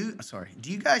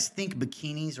guys think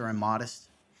bikinis are immodest?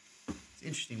 It's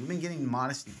interesting. We've been getting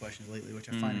modesty questions lately, which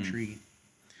I find intriguing.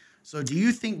 So do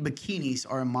you think bikinis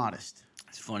are immodest?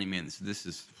 It's funny, man. This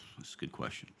is a good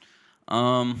question.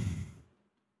 Oh, man.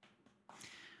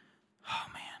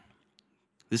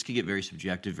 This could get very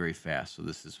subjective very fast. So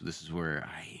this is where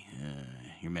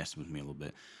you're messing with me a little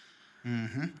bit.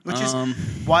 Which is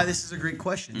why this is a great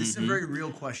question. This is a very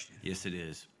real question. Yes, it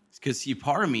is. Because, see,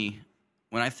 part of me,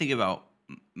 when I think about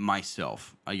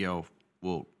myself, I go,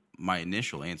 well, my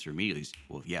initial answer immediately is,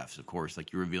 well, yes, of course.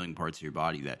 Like, you're revealing parts of your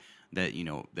body that you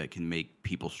know, that can make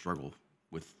people struggle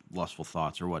with lustful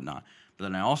thoughts or whatnot. But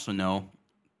then I also know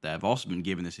that I've also been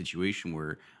given a situation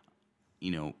where,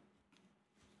 you know,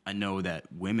 I know that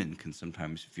women can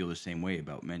sometimes feel the same way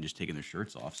about men just taking their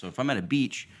shirts off. So if I'm at a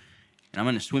beach and I'm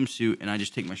in a swimsuit and I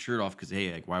just take my shirt off because,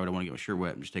 hey, like, why would I want to get my shirt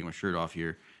wet? I'm just taking my shirt off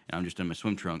here and I'm just in my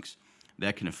swim trunks.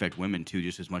 That can affect women, too,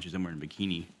 just as much as them wearing a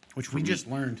bikini. Which we just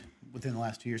learned within the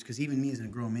last 2 years, because even me as a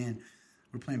grown man,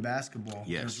 we're playing basketball.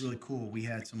 Yes. It was really cool. We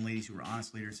had some ladies who were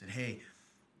honest later and said, hey,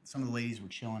 some of the ladies were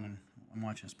chilling and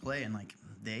watching us play, and like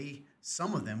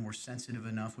some of them were sensitive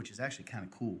enough, which is actually kind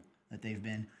of cool, that they've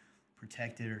been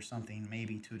protected or something,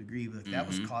 maybe to a degree, but that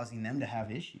was causing them to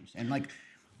have issues. And like,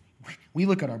 we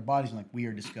look at our bodies and like, we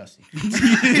are disgusting.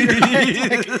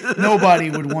 Like, nobody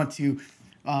would want to.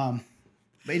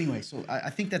 But anyway, so I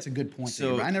think that's a good point.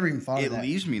 So there. I never even thought of that. It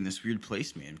leaves me in this weird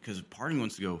place, man, because part of me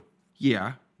wants to go,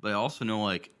 yeah, but I also know,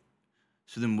 like,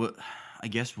 so then what? I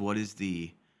guess what is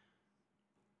the?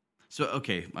 So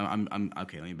okay, I'm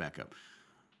okay. Let me back up.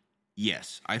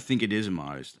 Yes, I think it is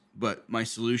immodest, but my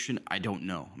solution, I don't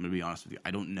know. I'm gonna be honest with you, I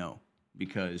don't know,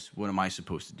 because what am I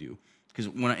supposed to do? Because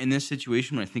in this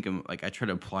situation, when I think I try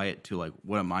to apply it to like,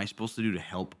 what am I supposed to do to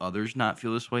help others not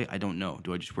feel this way? I don't know.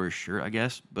 Do I just wear a shirt? I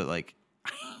guess, but like.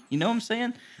 You know what I'm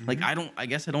saying? Like, I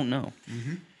guess I don't know.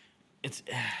 It's.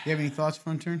 You have any thoughts,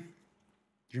 Fun Turn?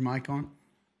 Is your mic on?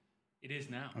 It is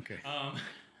now. Okay.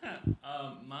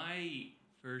 My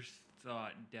first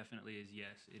thought definitely is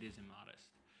yes, it is immodest.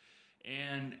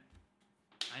 And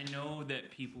I know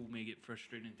that people may get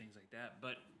frustrated and things like that,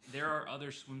 but there are other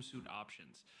swimsuit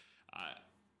options.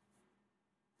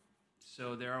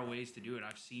 So there are ways to do it.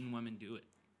 I've seen women do it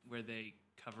where they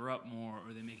cover up more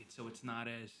or they make it so it's not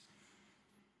as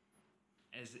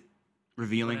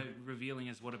revealing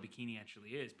as what a bikini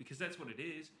actually is, because that's what it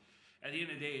is. At the end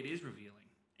of the day, it is revealing,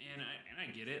 and I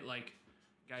get it. Like,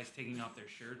 guys taking off their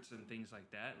shirts and things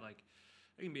like that, like,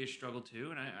 it can be a struggle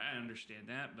too, and I understand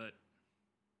that. But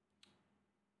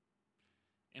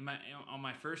on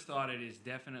my first thought, it is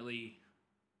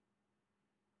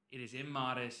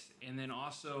immodest, and then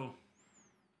also,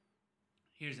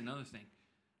 here's another thing: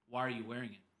 why are you wearing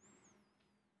it?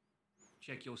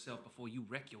 Check yourself before you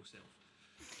wreck yourself.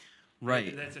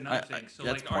 Right. That's another thing. So,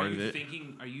 that's like, part are of you it.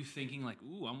 thinking like,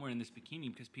 ooh, I'm wearing this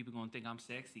bikini because people gonna think I'm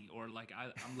sexy, or like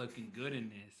I'm looking good in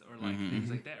this, or like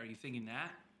things like that? Are you thinking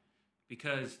that?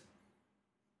 Because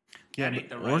Yeah, that ain't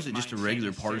the Or is it right just a mindset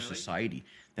regular part of necessarily. society?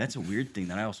 That's a weird thing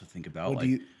that I also think about. What Like,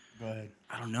 do you? Go ahead.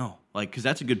 I don't know. Like, because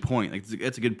that's a good point. Like,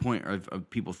 that's a good point of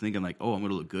people thinking, like, oh, I'm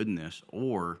going to look good in this.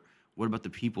 Or what about the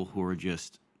people who are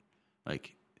just,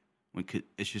 like,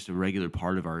 it's just a regular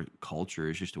part of our culture.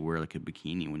 It's just to wear, like, a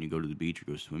bikini when you go to the beach or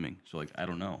go swimming. So, like, I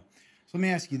don't know. So let me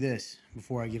ask you this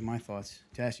before I give my thoughts,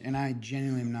 Tash, and I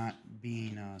genuinely am not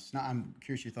being I'm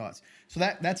curious your thoughts. So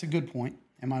that's a good point.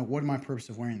 What am my purpose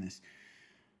of wearing this?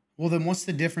 Well, then what's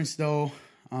the difference though?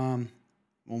 Well,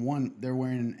 one, they're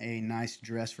wearing a nice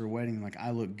dress for a wedding, like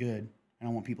I look good, and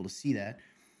I want people to see that.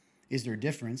 Is there a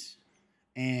difference?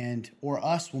 And or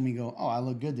us when we go, oh, I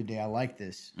look good today, I like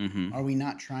this. Mm-hmm. Are we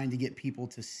not trying to get people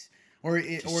to, or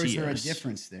is see there us. a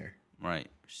difference there? Right.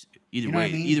 Either You know way, what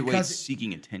I mean? either way, Because it's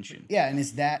seeking attention. Yeah, and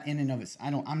it's that in and of its.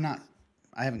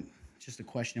 I haven't. Just a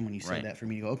question when you said Right. that for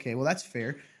me to go, okay, well that's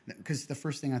fair, because the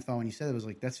first thing I thought when you said it was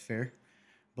like that's fair,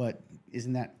 but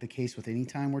isn't that the case with any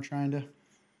time we're trying to?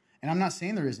 And I'm not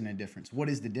saying there isn't a difference. What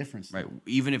is the difference? Right.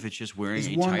 Even if it's just wearing Is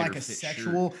a one tighter like a fit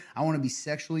sexual? shirt. I want to be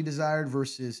sexually desired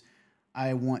versus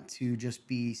I want to just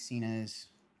be seen as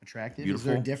attractive. Is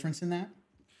there a Beautiful. difference in that?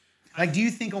 Like, do you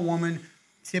think a woman,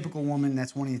 typical woman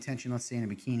that's wanting attention, let's say in a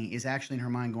bikini, is actually in her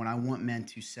mind going, "I want men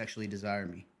to sexually desire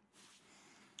me"?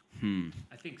 I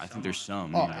think I think there's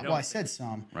some. Oh, yeah. well, I said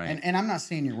some. Right. And I'm not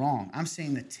saying you're wrong. I'm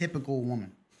saying the typical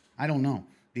woman. I don't know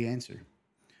the answer.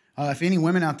 If any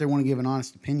women out there want to give an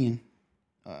honest opinion,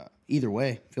 either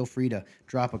way, feel free to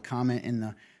drop a comment in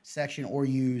the section or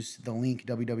use the link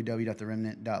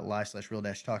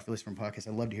www.theremnant.live/real-talk for listening from podcast.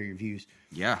 I'd love to hear your views.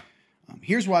 Yeah.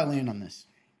 Here's where I land on this.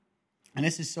 And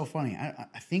this is so funny.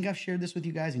 I think I've shared this with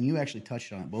you guys, and you actually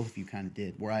touched on it. Both of you kind of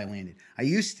did, where I landed. I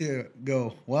used to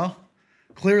go, well,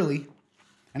 clearly,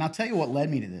 and I'll tell you what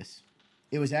led me to this.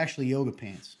 It was actually yoga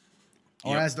pants,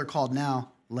 or Yep. as they're called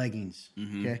now, leggings.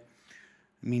 Okay?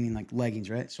 Meaning like leggings,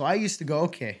 right? So I used to go,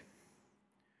 okay,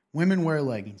 women wear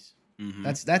leggings.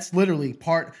 That's literally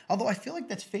part, although I feel like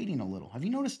that's fading a little. Have you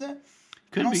noticed that?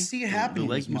 Could I don't be. see it happening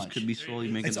The as leggings much. could be slowly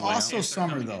making It's the way out. also Yes, they're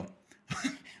summer coming though.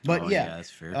 in. But Oh, yeah, yeah,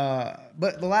 that's fair.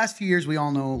 But the last few years, we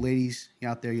all know, ladies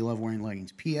out there, you love wearing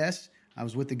leggings. P.S. I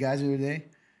was with the guys the other day.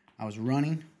 I was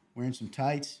running, wearing some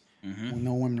tights, with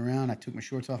no women around. I took my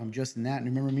shorts off. I'm just in that. And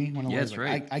remember me when I Yeah, was that's like,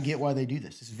 right. I get why they do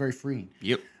this. This is very freeing.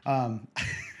 Yep.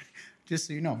 Just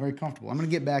so you know, very comfortable. I'm going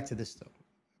to get back to this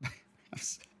though.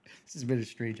 This has been a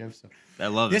strange episode. I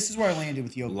love This it. is where I landed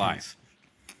with yoga pants.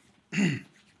 Live.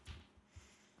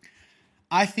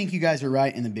 I think you guys are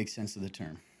right in the big sense of the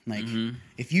term. Like,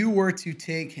 if you were to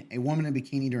take a woman in a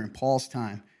bikini during Paul's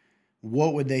time,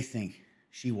 what would they think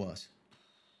she was?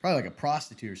 Probably like a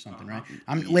prostitute or something, right?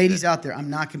 Ladies out there, I'm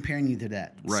not comparing you to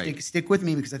that. Right. Stick with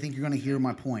me because I think you're going to hear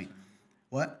my point.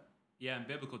 What? Yeah, in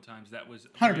biblical times, that was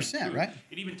 100%, very true. right?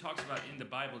 It even talks about in the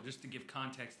Bible, just to give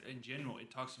context in general, it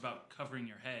talks about covering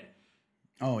your head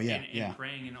Oh, yeah, and yeah.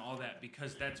 praying and all that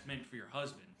because that's meant for your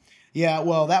husband. Yeah,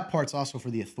 well, that part's also for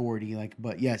the authority.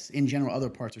 But yes, in general, other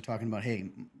parts are talking about, hey,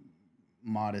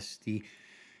 modesty.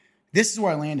 This is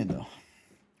where I landed, though.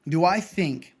 Do I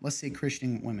think, let's say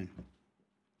Christian women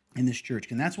in this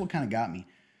church, and that's what kind of got me,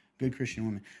 good Christian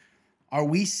women, are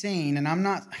we saying, and I'm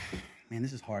not, man,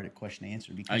 this is hard a question to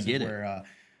answer because I get of it. where,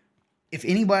 if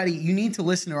anybody, you need to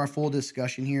listen to our full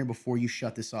discussion here before you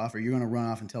shut this off, or you're going to run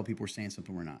off and tell people we're saying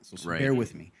something we're not. So Right. bear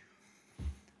with me.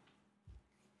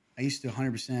 I used to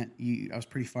 100%. I was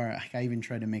pretty far. I even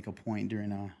tried to make a point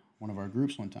during one of our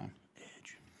groups one time.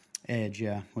 Edge,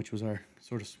 yeah, which was our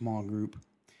sort of small group.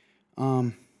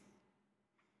 Women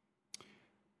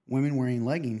wearing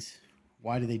leggings.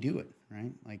 Why do they do it?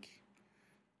 Right? Like,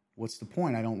 what's the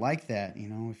point? I don't like that. You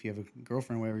know, if you have a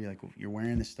girlfriend or whatever, you're like, well, you're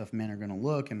wearing this stuff. Men are going to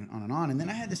look, and on and on. And then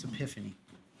I had this epiphany.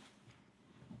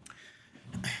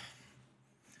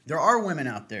 There are women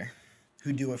out there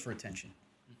who do it for attention.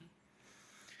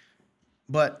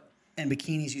 And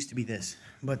bikinis used to be this.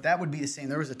 But that would be the same.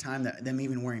 There was a time that them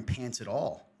even wearing pants at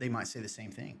all, they might say the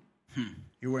same thing.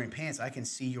 You're wearing pants. I can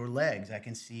see your legs. I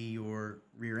can see your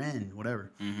rear end,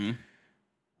 whatever.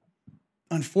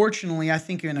 Unfortunately, I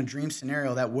think in a dream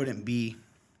scenario, that wouldn't be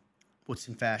what's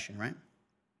in fashion, right?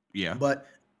 Yeah. But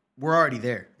we're already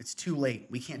there. It's too late.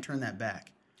 We can't turn that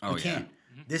back. Oh, we yeah. can't.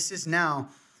 This is now,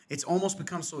 it's almost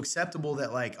become so acceptable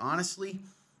that, like, honestly,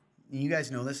 you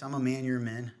guys know this. I'm a man, you're a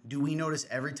man. Do we notice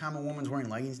every time a woman's wearing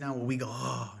leggings now, will we go,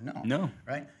 oh, no? No.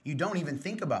 Right? You don't even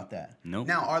think about that. Nope.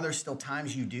 Now, are there still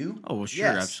times you do? Oh, well, sure,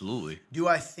 Yes. absolutely. Do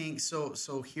I think so?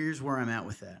 So here's where I'm at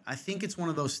with that. I think it's one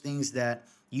of those things that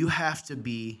you have to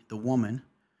be the woman,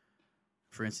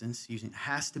 for instance,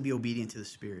 has to be obedient to the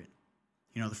Spirit.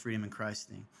 You know, the freedom in Christ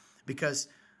thing. Because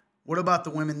what about the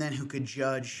women then who could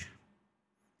judge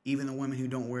even the women who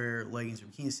don't wear leggings or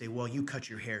bikinis say, well, you cut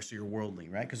your hair, so you're worldly,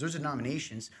 right? Because there's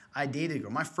denominations. I dated a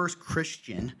girl. My first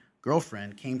Christian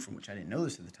girlfriend came from, which I didn't know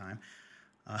this at the time.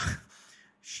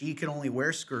 She could only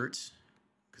wear skirts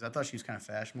because I thought she was kind of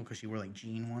fashionable because she wore like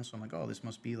jean ones. So I'm like, oh, this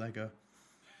must be like a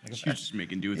She was just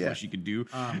making do with Yeah. what she could do.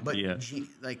 but yeah.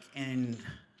 and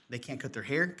they can't cut their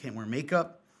hair, can't wear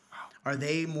makeup. Are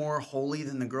they more holy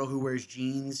than the girl who wears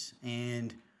jeans?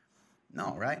 And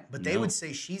no, right? But they No. would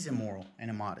say she's immoral and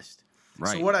immodest.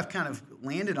 Right. So what I've kind of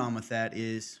landed on with that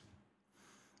is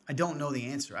I don't know the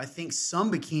answer. I think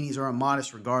some bikinis are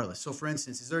immodest regardless. So for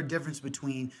instance, is there a difference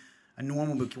between a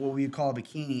normal, what we would call a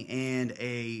bikini, and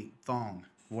a thong,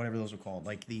 whatever those are called?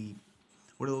 Like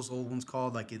what are those old ones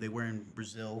called? Like they wear in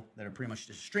Brazil that are pretty much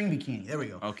just string bikini. There we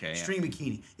go. Okay, yeah. String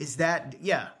bikini. Is that,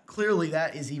 yeah, clearly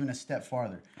that is even a step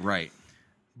farther. Right.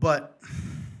 But,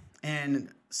 and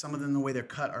some of them, the way they're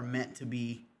cut, are meant to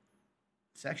be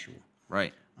sexual.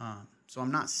 Right. So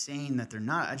I'm not saying that they're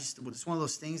not. It's one of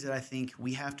those things that I think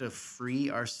we have to free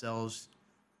ourselves,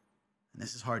 and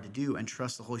this is hard to do, and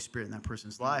trust the Holy Spirit in that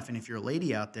person's life. And if you're a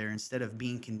lady out there, instead of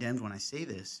being condemned when I say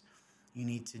this, you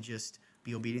need to just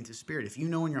be obedient to Spirit. If you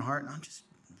know in your heart, I'm just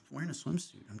wearing a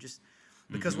swimsuit.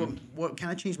 Because what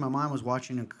kind of changed my mind was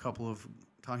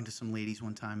talking to some ladies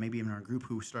one time, maybe in our group,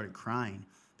 who started crying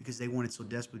because they wanted so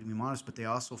desperately to be modest, but they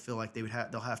also feel like they'll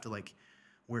have to like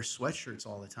wear sweatshirts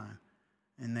all the time.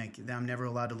 And I'm never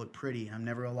allowed to look pretty. I'm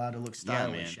never allowed to look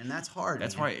stylish. man. And that's hard.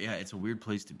 That's man. why, yeah, it's a weird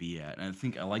place to be at. And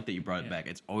I like that you brought it back.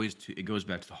 It's always it goes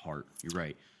back to the heart. You're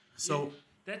right. So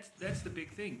that's the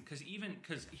big thing. Because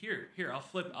here I'll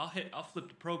flip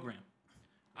the program.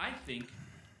 I think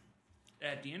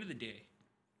at the end of the day,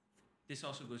 this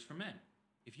also goes for men.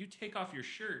 If you take off your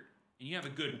shirt and you have a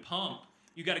good pump,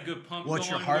 you got a good pump What's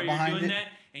going your heart where you're behind doing it? that,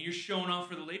 and you're showing off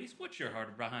for the ladies. What's your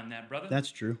heart behind that, brother? that's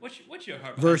true. What's your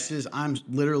heart behind Versus I'm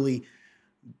literally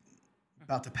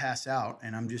about to pass out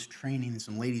and I'm just training and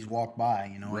some ladies walk by,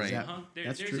 you know. Right. Is that,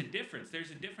 There's true. a difference.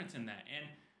 There's a difference in that. And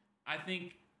I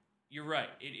think you're right.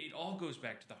 It all goes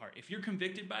back to the heart. If you're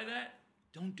convicted by that,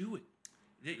 don't do it.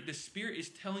 The Spirit is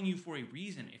telling you for a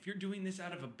reason. If you're doing this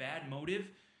out of a bad motive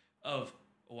of,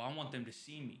 oh, I want them to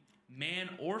see me, man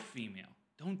or female,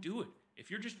 don't do it. If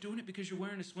you're just doing it because you're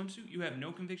wearing a swimsuit, you have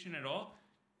no conviction at all.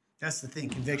 That's the thing,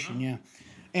 conviction, yeah.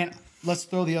 And let's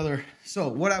throw the other. So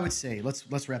what I would say,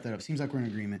 let's wrap that up. Seems like we're in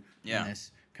agreement on this,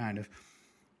 kind of.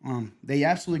 They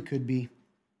absolutely could be,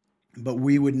 but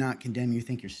we would not condemn you.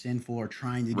 Think you're sinful or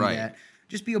trying to do Right. that.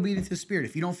 Just be obedient to the Spirit.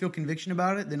 If you don't feel conviction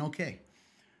about it, then okay.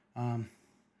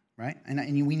 Right?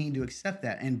 And we need to accept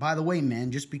that. And by the way, men,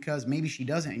 just because maybe she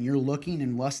doesn't and you're looking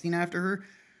and lusting after her,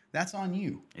 that's on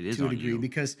you. It is to a on degree. you.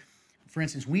 Because, for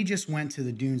instance, we just went to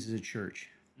the Dunes as a church.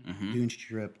 Dunes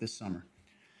trip this summer.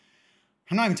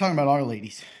 I'm not even talking about our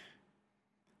ladies.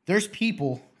 There's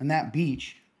people on that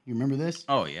beach, you remember this?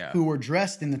 Oh, yeah. Who were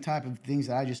dressed in the type of things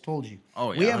that I just told you. Oh,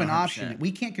 We yeah, have an 100%. option.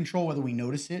 We can't control whether we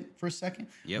notice it for a second,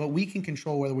 Yep. but we can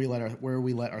control where we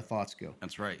let our thoughts go.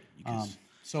 That's right. You can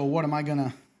So what am I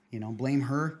gonna, blame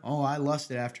her? Oh, I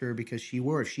lusted after her because she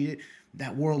wore it. She did.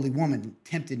 That worldly woman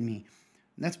tempted me.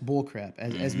 That's bullcrap.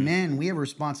 As men, we have a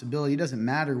responsibility. It doesn't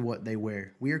matter what they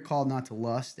wear. We are called not to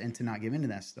lust and to not give into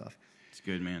that stuff. it's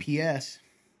good, man. P.S.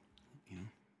 We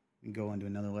can go into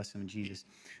another lesson of Jesus.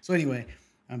 So anyway,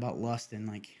 about lust and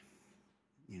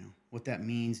what that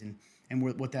means and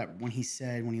what that when he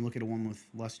said when you look at a woman with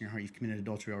lust in your heart, you've committed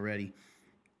adultery already.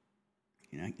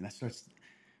 That starts.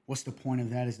 What's the point of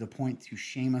that? Is the point to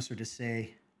shame us or to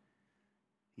say,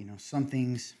 some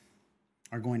things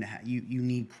are going to you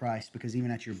need Christ, because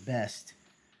even at your best,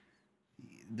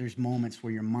 there's moments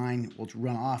where your mind will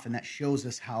run off, and that shows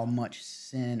us how much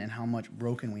sin and how much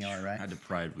broken we are, right? How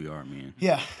deprived we are, man.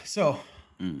 Yeah. So,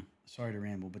 sorry to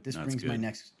ramble, but this No, it's brings my good.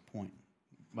 next point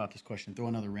about this question. Throw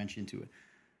another wrench into it.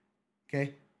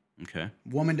 Okay? Okay.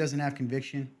 Woman doesn't have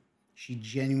conviction. She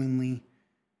genuinely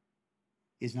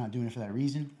is not doing it for that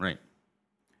reason. Right.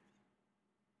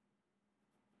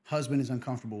 Husband is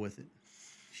uncomfortable with it.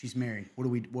 She's married.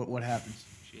 What happens?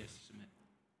 She has to submit.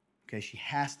 Okay, she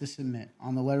has to submit.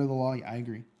 On the letter of the law, I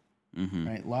agree. Mm-hmm.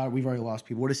 Right? We've already lost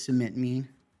people. What does submit mean?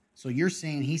 So you're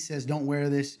saying he says don't wear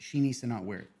this, she needs to not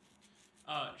wear it.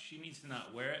 She needs to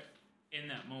not wear it in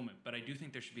that moment, but I do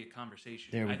think there should be a conversation.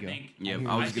 There we I go. think, Yeah, hear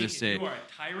I you. was gonna think say. if you are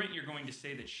a tyrant, you're going to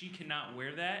say that she cannot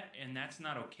wear that, and that's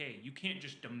not okay. You can't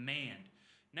just demand.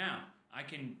 Now,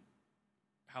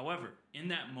 however, in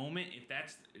that moment,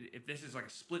 if this is like a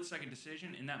split-second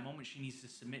decision, in that moment she needs to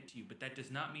submit to you. But that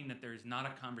does not mean that there is not a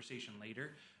conversation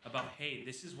later about, hey,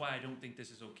 this is why I don't think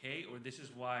this is okay, or this is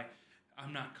why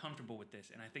I'm not comfortable with this.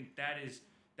 And I think that is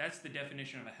That's the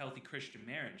definition of a healthy Christian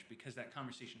marriage, because that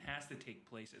conversation has to take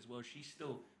place as well. She's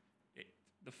still,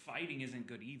 the fighting isn't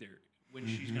good either. When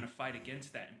she's going to fight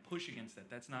against that and push against that,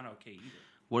 that's not okay either.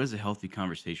 What does a healthy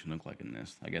conversation look like in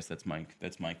this? I guess that's my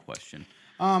question.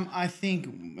 I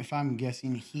think, if I'm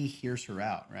guessing, he hears her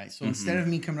out, right? So instead of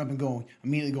me coming up and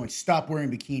immediately going, stop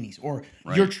wearing bikinis, or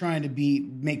you're trying to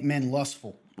make men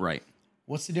lustful. Right.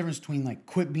 What's the difference between like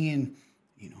quit being,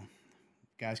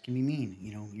 guys can be mean,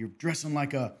 you're dressing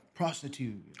like a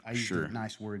prostitute. I used a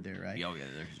nice word there, right? Yeah.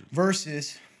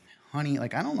 Versus, honey,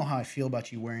 like I don't know how I feel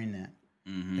about you wearing that.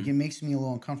 Like it makes me a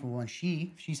little uncomfortable. And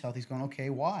she's healthy. She's going, okay,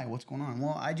 why? What's going on?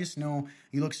 Well, I just know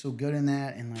you look so good in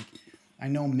that, and like I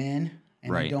know men,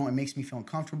 and they don't. It makes me feel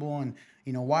uncomfortable. And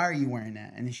why are you wearing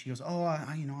that? And then she goes, oh,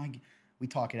 we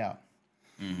talk it out.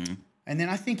 And then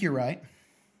I think you're right.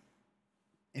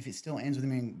 If it still ends with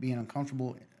me being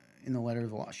uncomfortable in the letter of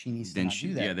the law, she needs to not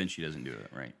do that. Yeah, then she doesn't do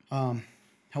it, right?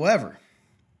 However,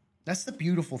 that's the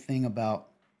beautiful thing about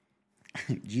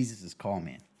Jesus' call,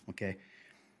 man. Okay.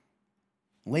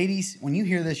 Ladies, when you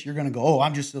hear this, you're going to go, oh,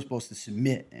 I'm just supposed to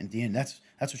submit. And at the end, that's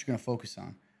what you're going to focus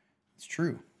on. It's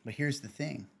true. But here's the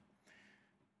thing.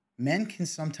 Men can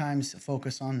sometimes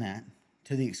focus on that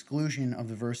to the exclusion of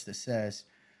the verse that says,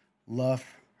 love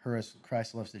her as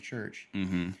Christ loves the church.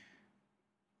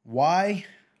 Why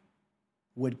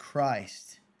would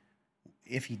Christ,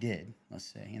 if he did, let's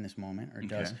say, in this moment, or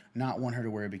does, not want her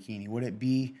to wear a bikini? Would it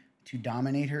be to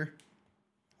dominate her?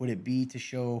 Would it be to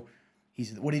show...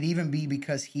 Would it even be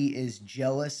because he is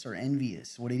jealous or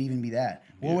envious? Would it even be that?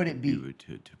 What would it be?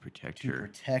 To protect her. To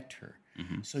protect her.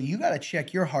 So you got to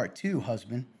check your heart too,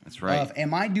 husband. That's right.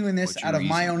 Am I doing this out of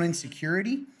my own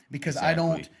insecurity? Because I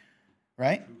don't,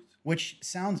 right? Which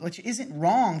isn't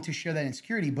wrong to share that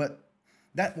insecurity, but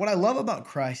what I love about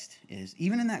Christ is,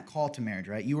 even in that call to marriage,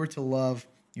 right? You are to love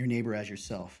your neighbor as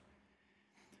yourself.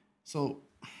 So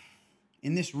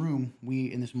in this room,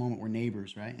 in this moment, we're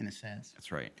neighbors, right? In a sense.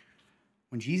 That's right.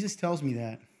 When Jesus tells me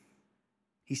that,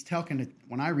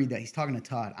 when I read that, he's talking to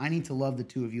Todd. I need to love the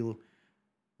two of you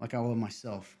like I love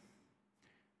myself.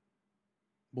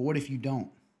 But what if you don't?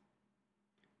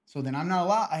 So then I'm not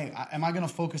allowed. Am I going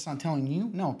to focus on telling you?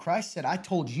 No, Christ said, I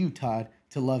told you, Todd,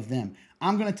 to love them.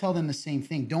 I'm going to tell them the same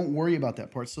thing. Don't worry about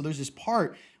that part. So there's this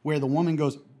part where the woman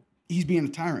goes, he's being a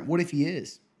tyrant. What if he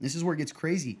is? This is where it gets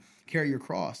crazy. Carry your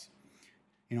cross.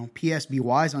 P.S. Be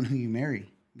wise on who you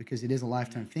marry, because it is a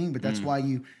lifetime thing. But that's why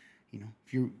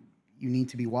if you need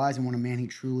to be wise and want a man who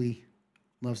truly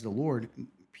loves the Lord.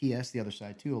 P.S. the other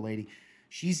side too, a lady,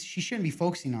 she shouldn't be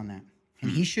focusing on that,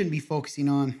 and he shouldn't be focusing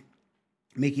on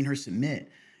making her submit.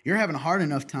 You're having a hard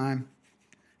enough time.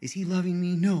 Is he loving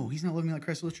me? No, he's not loving me like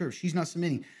Christ loves the church. She's not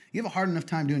submitting. You have a hard enough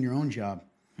time doing your own job.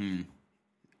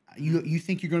 You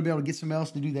think you're going to be able to get somebody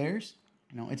else to do theirs?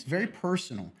 It's very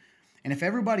personal. And if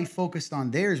everybody focused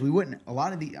on theirs, we wouldn't.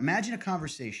 Imagine a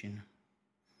conversation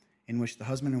in which the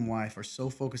husband and wife are so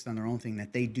focused on their own thing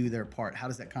that they do their part. How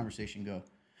does that conversation go?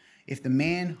 If the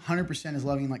man 100% is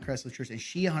loving like Christ loves the church, and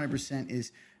she 100%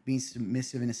 is being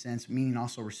submissive in a sense, meaning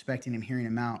also respecting him, hearing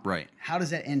him out, right? How does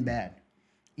that end bad?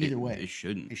 Either way. It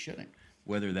shouldn't. It shouldn't.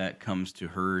 Whether that comes to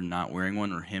her not wearing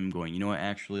one or him going,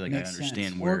 actually, like, Makes I understand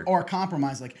sense. where... Or a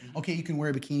compromise, like, okay, you can wear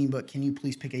a bikini, but can you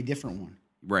please pick a different one?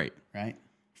 Right. Right?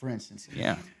 For instance.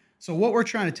 Yeah. So what we're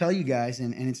trying to tell you guys,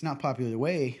 and it's not popular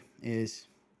way, is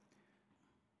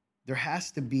there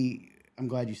has to be... I'm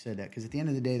glad you said that, because at the end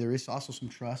of the day, there is also some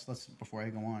trust. Before I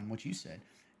go on, what you said.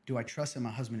 Do I trust that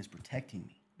my husband is protecting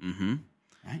me? Mm-hmm.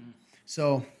 Right?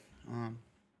 So...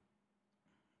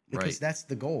 because that's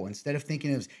the goal. Instead of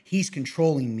thinking of he's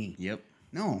controlling me. Yep.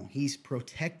 No, he's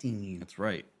protecting you. That's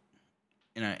right.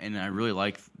 And I really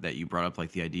like that you brought up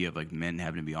like the idea of like men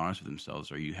having to be honest with themselves.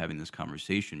 Are you having this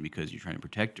conversation because you're trying to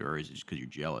protect her, or is it just because you're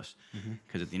jealous?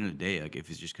 Because at the end of the day, like if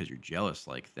it's just because you're jealous,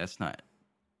 like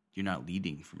you're not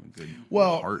leading from a good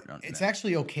heart. It's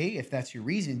actually okay if that's your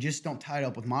reason. Just don't tie it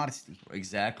up with modesty.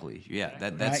 Exactly. Yeah.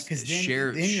 That's right? Because then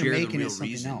you're making it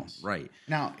something else. Right.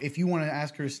 Now, if you want to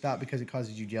ask her to stop because it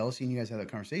causes you jealousy and you guys have that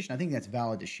conversation, I think that's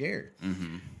valid to share.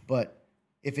 But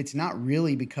if it's not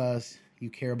really because you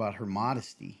care about her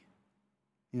modesty,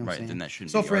 you know what I'm saying? Then that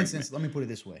shouldn't be the for instance, let me put it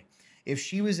this way. If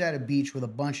she was at a beach with a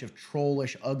bunch of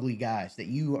trollish, ugly guys that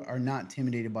you are not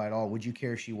intimidated by at all, would you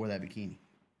care if she wore that bikini?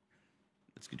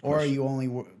 That's a good question. Or are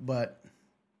you but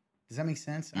does that make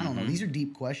sense? I don't know. These are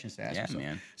deep questions to ask yourself.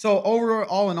 Man. So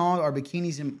all in all, are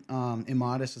bikinis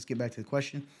immodest? Let's get back to the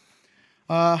question.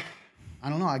 I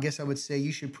don't know. I guess I would say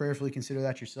you should prayerfully consider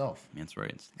that yourself. That's right.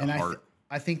 It's the heart.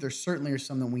 I think there certainly are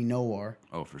some that we know are.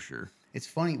 Oh, for sure. it's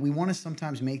funny. We want to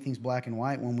sometimes make things black and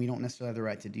white when we don't necessarily have the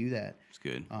right to do that. It's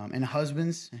good. And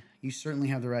husbands, you certainly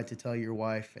have the right to tell your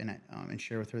wife and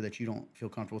share with her that you don't feel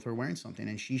comfortable with her wearing something,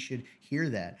 and she should hear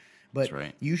that. But That's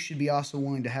right. you should be also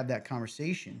willing to have that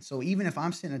conversation. So even if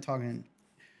I'm sitting there talking,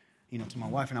 to my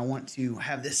wife, and I want to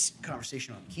have this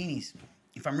conversation on bikinis,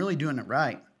 if I'm really doing it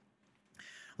right,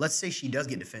 let's say she does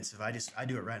get defensive. I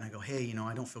do it right, and I go, hey,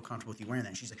 I don't feel comfortable with you wearing that.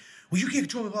 And she's like, well, you can't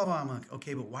control me, blah, blah. I'm like,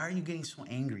 okay, but why are you getting so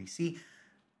angry? See,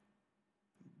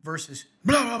 versus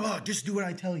blah, blah, blah, just do what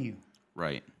I tell you.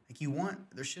 Right. Like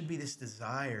there should be this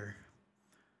desire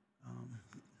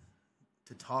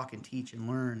to talk and teach and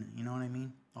learn. You know what I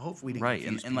mean? I hope we didn't Right,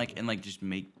 confuse and people. just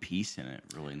make peace in it,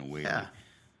 really, in a way. Yeah.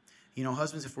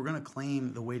 Husbands, if we're going to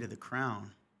claim the weight of the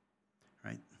crown,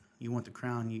 right? You want the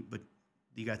crown, but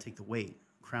you got to take the weight.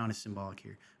 Crown is symbolic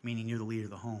here, meaning you're the leader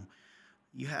of the home.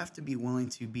 You have to be willing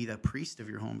to be the priest of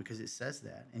your home because it says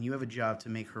that. And you have a job to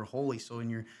make her holy, so when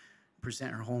you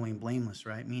present her holy and blameless,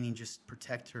 right? Meaning just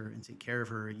protect her and take care of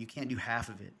her. You can't do half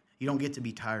of it. You don't get to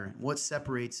be tyrant. What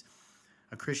separates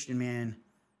a Christian man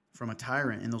from a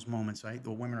tyrant in those moments, right?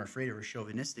 The women are afraid of or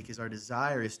chauvinistic is our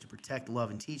desire is to protect, love,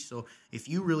 and teach. So if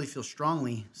you really feel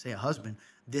strongly, say a husband,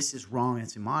 this is wrong and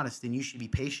it's immodest, then you should be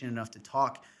patient enough to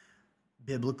talk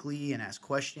biblically and ask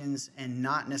questions and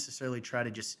not necessarily try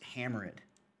to just hammer it.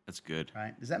 That's good.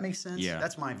 Right? Does that make sense? Yeah.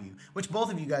 That's my view. Which both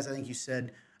of you guys, I think you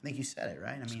said it,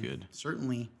 right? I mean, good.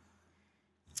 Certainly.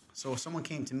 So if someone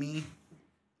came to me,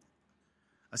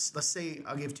 let's say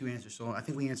I'll give two answers. So I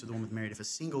think we answered the one with married. If a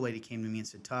single lady came to me and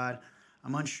said, Todd,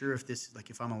 I'm unsure if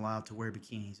if I'm allowed to wear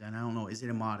bikinis, and I don't know, is it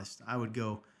immodest? I would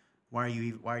go, why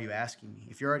are you asking me?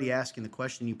 If you're already asking the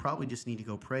question, you probably just need to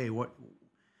go pray. What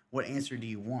answer do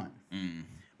you want?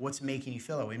 What's making you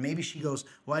feel that way? And maybe she goes,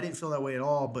 well, I didn't feel that way at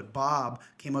all, but Bob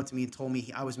came up to me and told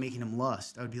me I was making him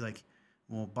lust. I would be like,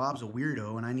 well, Bob's a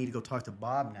weirdo, and I need to go talk to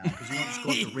Bob now because you don't just go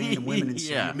up to random women and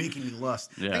say, you're making me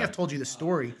lust. Yeah. I think I've told you the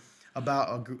story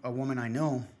about a woman I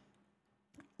know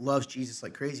loves Jesus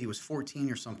like crazy. Was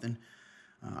 14 or something.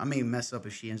 I may mess up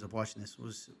if she ends up watching this.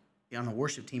 Was on the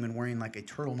worship team and wearing like a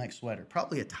turtleneck sweater,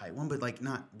 probably a tight one, but like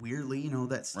not weirdly,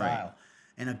 that style. Right.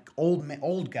 And an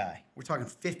old guy, we're talking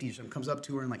 50s, or something, comes up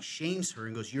to her and like shames her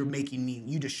and goes,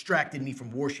 you distracted me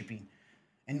from worshiping,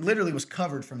 and literally was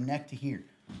covered from neck to here.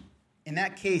 In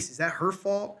that case, is that her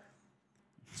fault?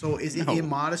 So is it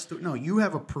immodest? No, you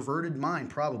have a perverted mind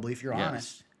probably if you're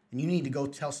honest. And you need to go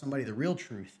tell somebody the real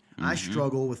truth. I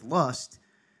struggle with lust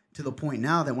to the point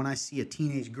now that when I see a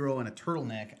teenage girl in a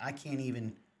turtleneck, I can't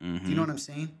even. Do you know what I'm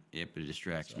saying? Yep, it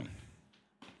distracts me.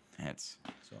 That's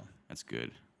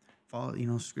good.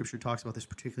 Scripture talks about this,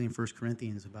 particularly in 1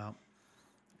 Corinthians, about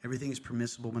everything is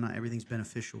permissible, but not everything's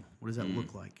beneficial. What does that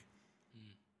look like?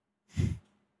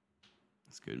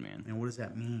 That's good, man. And what does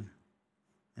that mean?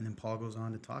 And then Paul goes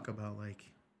on to talk about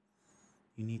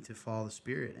you need to follow the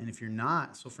Spirit. And if you're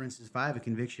not, so for instance, if I have a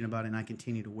conviction about it and I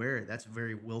continue to wear it, that's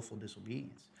very willful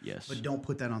disobedience. Yes. But don't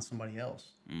put that on somebody else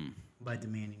by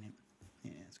demanding it.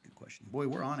 Yeah, that's a good question. Boy,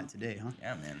 we're on it today, huh?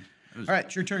 Yeah, man. All right,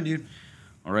 it's your turn, dude.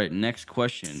 All right, next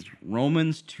question.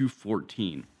 Romans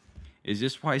 2:14. Is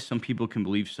this why some people can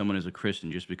believe someone is a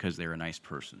Christian just because they're a nice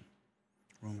person?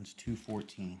 Romans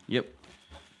 2:14. Yep.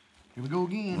 Here we go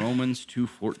again. Romans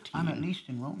 2:14. I'm at least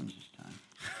in Romans this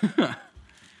time.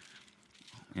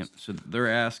 Yep. So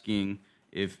they're asking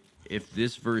if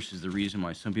this verse is the reason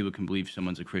why some people can believe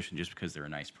someone's a Christian just because they're a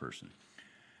nice person.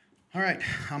 All right,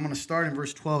 I'm going to start in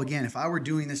verse 12 again. If I were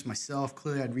doing this myself,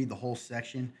 clearly I'd read the whole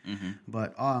section.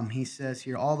 But he says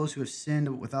here, all those who have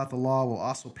sinned without the law will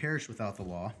also perish without the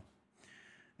law.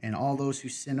 And all those who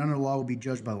sin under the law will be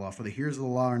judged by the law. For the hearers of the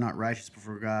law are not righteous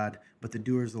before God, but the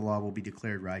doers of the law will be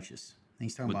declared righteous. And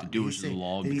he's talking But about the doers of the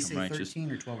law will did he become say righteous.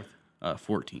 13 or 12 or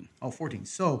 14. Oh, 14.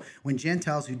 So, when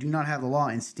Gentiles who do not have the law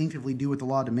instinctively do what the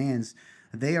law demands,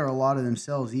 they are a law to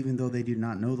themselves, even though they do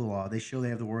not know the law. They show they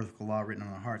have the word of the law written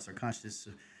on their hearts. Their conscience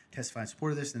testify in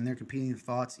support of this, and their competing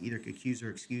thoughts either accuse or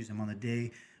excuse them on the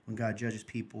day when God judges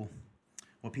people,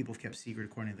 what people have kept secret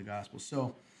according to the gospel.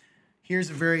 So, here's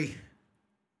a very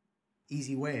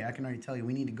easy way. I can already tell you.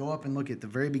 We need to go up and look at the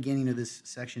very beginning of this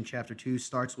section. Chapter 2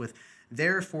 starts with,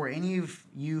 therefore, any of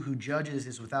you who judges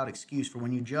is without excuse. For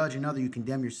when you judge another, you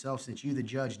condemn yourself, since you, the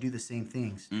judge, do the same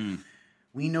things.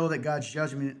 We know that God's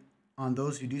judgment on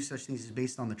those who do such things is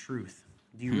based on the truth.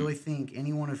 Do you really think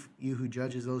any one of you who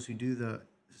judges those who do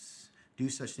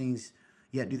such things,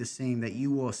 yet do the same, that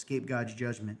you will escape God's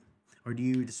judgment? Or do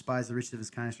you despise the riches of his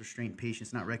kindness, restraint,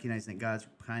 patience, not recognizing that God's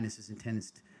kindness is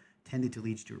intended to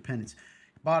lead you to repentance?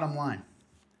 Bottom line,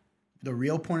 the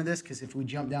real point of this, because if we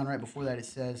jump down right before that, it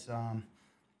says,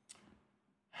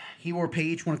 He will repay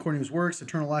each one according to his works,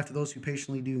 eternal life to those who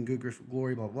patiently do in good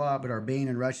glory, blah, blah, but our bane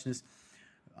and righteousness.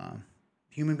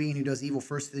 Human being who does evil,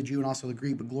 first to the Jew and also the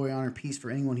Greek, but glory, honor, and peace for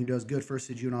anyone who does good, first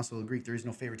to the Jew and also the Greek. There is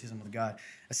no favoritism with God.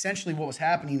 Essentially, what was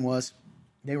happening was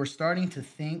they were starting to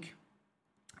think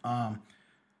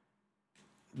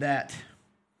that...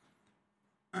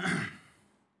 Sorry,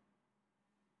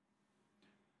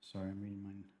 I'm reading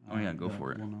mine. Oh, yeah, go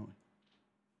for it.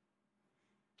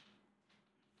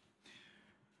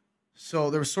 So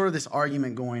there was sort of this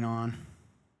argument going on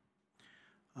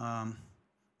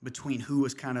between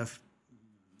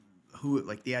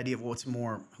like the idea of what's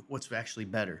actually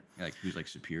better. Like who's like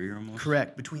superior almost?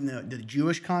 Correct. Between the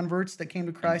Jewish converts that came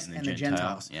to Christ and the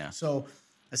Gentiles. Yeah. So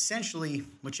essentially,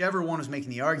 whichever one was making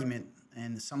the argument,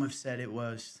 and some have said it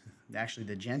was actually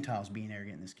the Gentiles being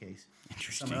arrogant in this case.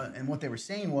 Interesting. And what they were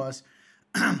saying was,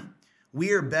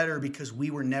 we are better because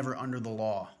we were never under the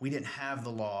law. We didn't have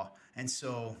the law. And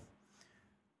so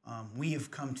we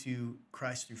have come to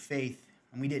Christ through faith,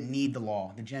 and we didn't need the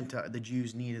law. The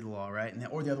Jews needed the law, right?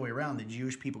 Or the other way around. The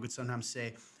Jewish people could sometimes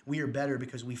say, we are better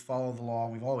because we follow the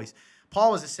law.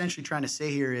 Paul was essentially trying to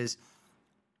say here is,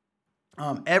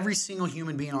 every single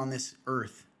human being on this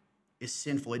earth is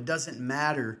sinful. It doesn't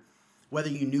matter whether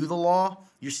you knew the law,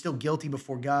 you're still guilty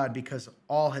before God because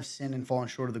all have sinned and fallen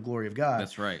short of the glory of God.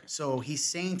 That's right. So he's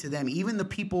saying to them, even the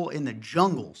people in the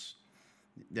jungles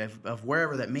of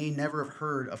wherever that may never have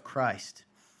heard of Christ,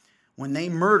 when they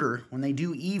murder, when they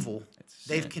do evil,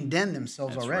 they've condemned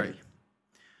themselves already. Right.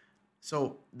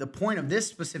 So the point of this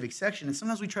specific section, and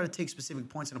sometimes we try to take specific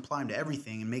points and apply them to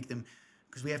everything and make them,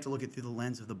 because we have to look at through the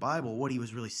lens of the Bible. What he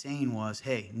was really saying was,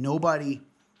 hey, nobody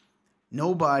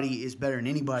is better than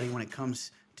anybody when it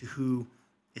comes to who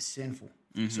is sinful.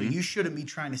 Mm-hmm. So you shouldn't be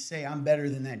trying to say, I'm better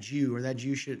than that Jew, or that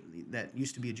that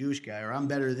used to be a Jewish guy, or I'm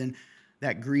better than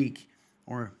that Greek,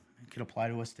 or it could apply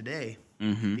to us today,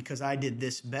 because I did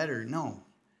this better. No.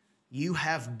 You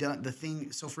have done the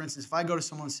thing. So, for instance, if I go to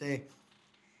someone and say,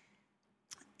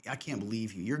 I can't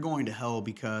believe you. You're going to hell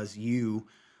because you're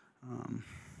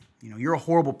a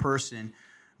horrible person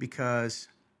because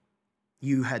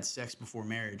you had sex before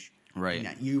marriage. Right.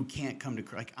 You can't come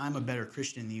to, like, I'm a better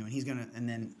Christian than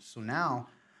you. So now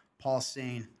Paul's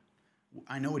saying,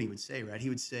 I know what he would say, right? He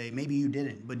would say, maybe you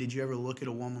didn't, but did you ever look at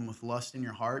a woman with lust in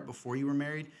your heart before you were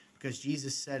married? Because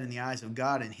Jesus said in the eyes of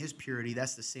God and his purity,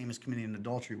 that's the same as committing an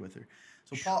adultery with her.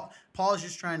 So Paul is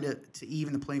just trying to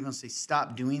even the playing field and say,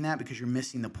 stop doing that because you're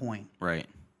missing the point. Right.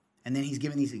 And then he's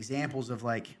giving these examples of,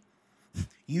 like,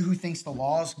 you who thinks the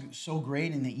law is so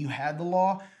great and that you had the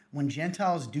law, when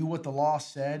Gentiles do what the law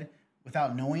said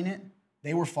without knowing it,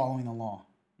 they were following the law,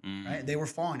 right? They were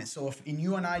following it. So if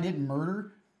you and I didn't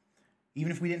murder,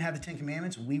 even if we didn't have the Ten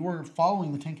Commandments, we were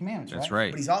following the Ten Commandments, That's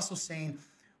right. But he's also saying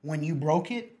when you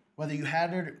broke it, whether you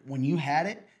had it, when you had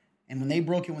it, and when they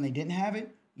broke it when they didn't have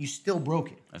it, you still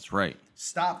broke it. That's right.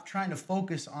 Stop trying to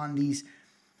focus on these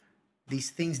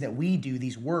things that we do,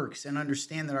 these works, and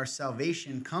understand that our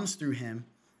salvation comes through him,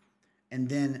 and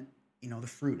then, the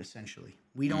fruit, essentially.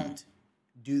 We don't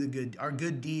do the good. Our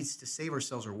good deeds to save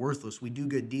ourselves are worthless. We do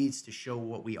good deeds to show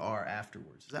what we are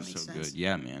afterwards. Does that make sense? Good.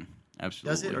 Yeah, man.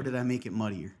 Absolutely. Does it, or did I make it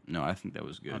muddier? No, I think that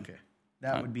was good. Okay.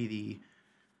 That would be the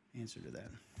answer to that.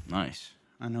 Nice.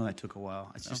 I know that took a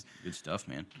while. It's just good stuff,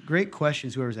 man. Great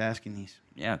questions, whoever's asking these.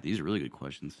 Yeah, these are really good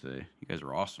questions today. You guys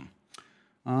are awesome.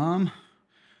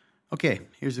 Okay,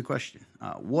 here's the question.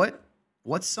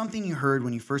 What's something you heard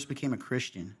when you first became a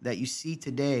Christian that you see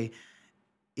today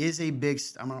is a big,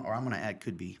 I'm going to add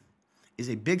could be, is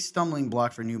a big stumbling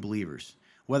block for new believers?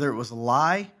 Whether it was a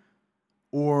lie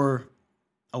or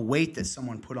a weight that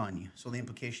someone put on you. So the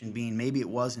implication being maybe it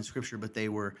was in Scripture, but they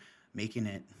were making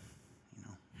it,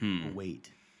 a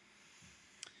weight.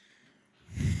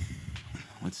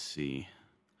 Let's see.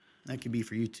 That could be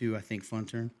for you too, I think, Fun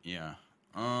Turn. Yeah.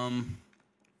 And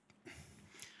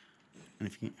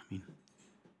if you,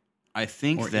 I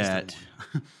think that.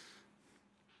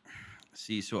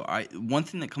 See, so one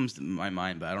thing that comes to my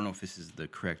mind, but I don't know if this is the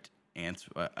correct answer.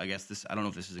 I guess I don't know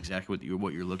if this is exactly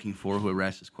what you're looking for. Whoever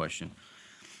asked this question,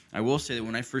 I will say that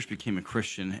when I first became a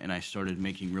Christian and I started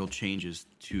making real changes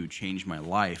to change my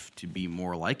life to be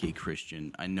more like a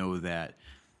Christian, I know that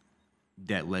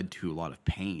led to a lot of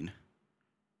pain,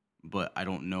 but I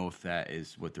don't know if that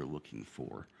is what they're looking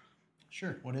for.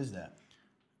 Sure. What is that?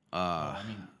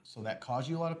 So that caused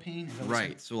you a lot of pain?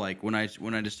 Right. So like when I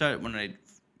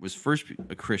was first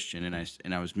a Christian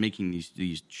and I was making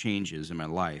these changes in my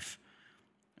life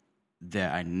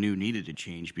that I knew needed to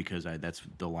change because that's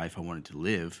the life I wanted to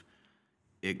live,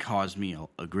 it caused me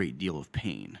a great deal of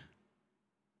pain.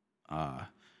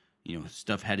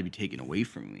 Stuff had to be taken away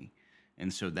from me.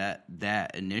 And so that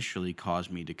initially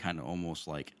caused me to kind of almost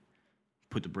like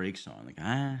put the brakes on. Like,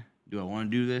 do I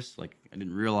want to do this? Like, I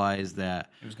didn't realize that.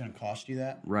 It was going to cost you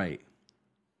that? Right.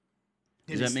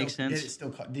 Does that make sense? Did it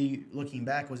still, looking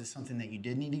back, was it something that you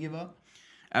did need to give up?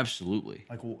 Absolutely.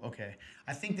 Like, well, okay.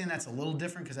 I think then that's a little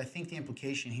different because I think the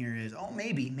implication here is,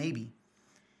 maybe.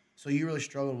 So you really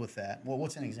struggled with that. Well,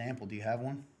 what's an example? Do you have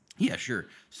one? Yeah, sure.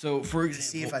 So, for To example,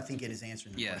 see if I think it is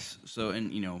answering the question. yes. So,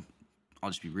 and I'll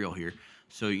just be real here.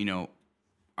 So,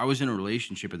 I was in a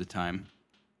relationship at the time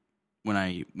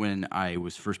when I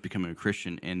was first becoming a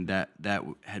Christian, and that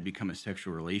had become a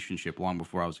sexual relationship long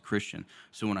before I was a Christian.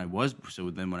 So when I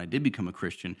did become a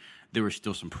Christian, there were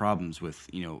still some problems with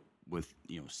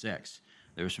sex.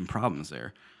 There were some problems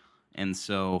there, and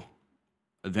so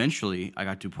eventually I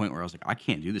got to a point where I was like, I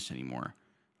can't do this anymore.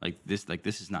 Like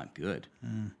this is not good.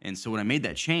 And so when I made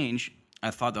that change,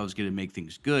 I thought that was going to make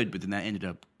things good, but then that ended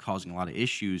up causing a lot of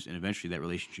issues, and eventually that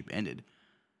relationship ended.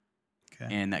 Okay.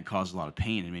 And that caused a lot of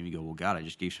pain and made me go, well, God, I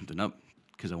just gave something up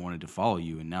because I wanted to follow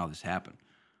you, and now this happened.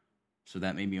 So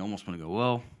that made me almost want to go,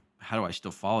 well, how do I still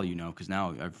follow you now? Because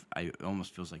now I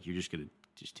almost feels like you're just going to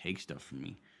just take stuff from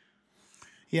me.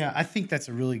 Yeah, I think that's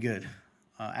a really good.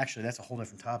 Actually, that's a whole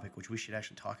different topic, which we should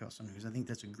actually talk about sometime, because I think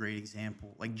that's a great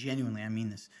example. Like, genuinely, I mean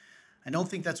this. I don't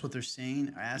think that's what they're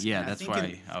saying. Yeah, that's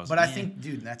why I was. But I think,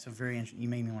 dude, that's a very interesting. You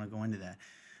made me want to go into that.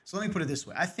 So let me put it this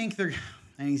way. I think an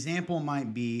example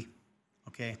might be,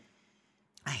 okay,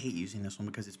 I hate using this one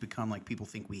because it's become like people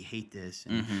think we hate this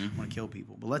and want to kill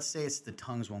people. But let's say it's the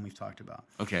tongues one we've talked about.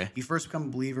 Okay. You first become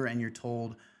a believer and you're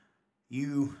told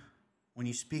when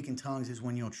you speak in tongues is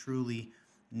when you'll truly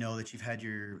know that you've had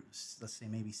your, let's say,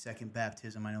 maybe second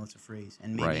baptism. I know it's a phrase.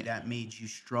 And maybe that made you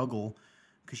struggle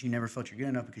because you never felt you're good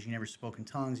enough because you never spoke in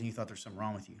tongues and you thought there's something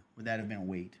wrong with you. Would that have been a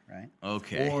weight, right?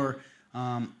 Okay. Or,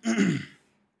 I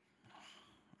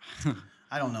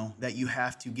don't know, that you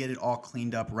have to get it all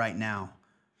cleaned up right now.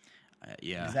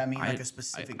 Yeah. Does that mean like a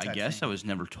specific type I guess thing? I was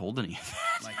never told any of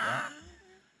that. Like that?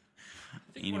 I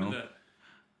think one of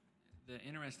the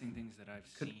interesting things that I've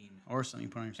seen. Or something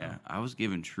you put on yourself. Yeah, I was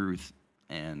given truth,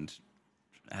 and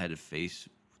I had to face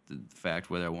the fact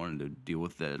whether I wanted to deal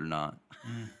with that or not.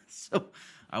 So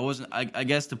I wasn't. I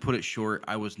guess to put it short,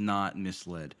 I was not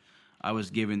misled. I was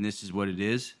given this is what it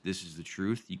is. This is the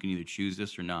truth. You can either choose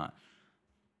this or not.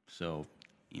 So,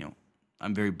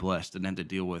 I'm very blessed. I didn't have to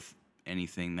deal with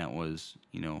anything that was,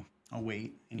 a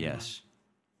weight. Yes.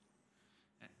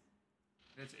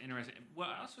 That's interesting. Well,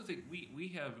 I also think we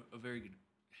have a very good.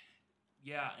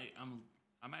 Yeah, I'm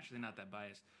actually not that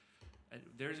biased.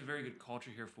 There's a very good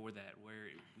culture here for that, where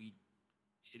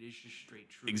it is just straight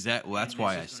truth. Exactly. Well, that's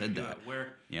why I said that.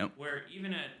 Where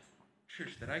even at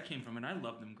church that I came from, and I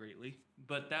love them greatly,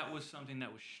 but that was something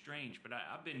that was strange. But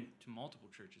I've been to multiple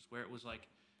churches where it was like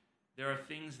there are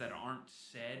things that aren't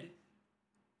said,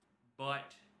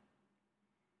 but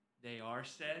they are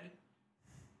said,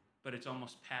 but it's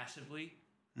almost passively.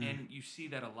 And you see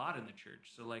that a lot in the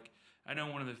church. So like I know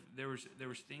there was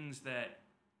things that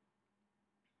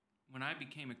when I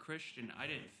became a Christian, I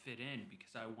didn't fit in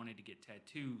because I wanted to get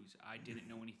tattoos. I didn't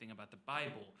know anything about the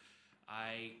Bible.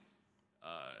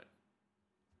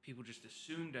 People just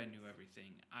assumed I knew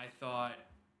everything. I thought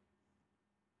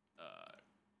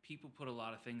people put a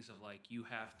lot of things of like you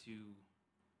have to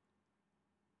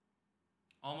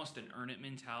almost an earn it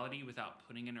mentality without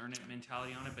putting an earn it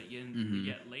mentality on it, but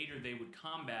yet later they would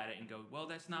combat it and go, well,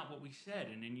 that's not what we said.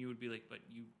 And then you would be like, but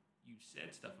you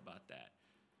said stuff about that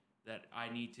I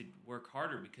need to work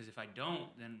harder, because if I don't,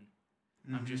 then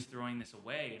I'm just throwing this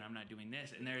away and I'm not doing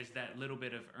this. And there's that little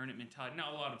bit of earn it mentality.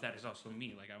 Now, a lot of that is also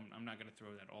me. Like, I'm not going to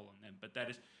throw that all on them, but that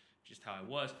is just how I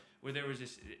was, where there was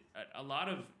this, a lot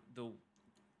of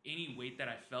any weight that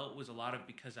I felt was a lot of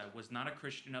because I was not a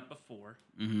Christian up before.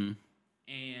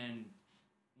 And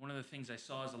one of the things I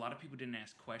saw is a lot of people didn't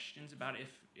ask questions about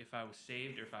if I was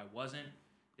saved or if I wasn't.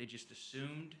 They just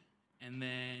assumed. And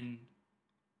then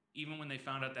even when they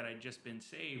found out that I'd just been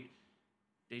saved,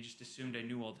 they just assumed I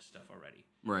knew all the stuff already.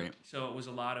 Right. So it was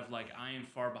a lot of like, I am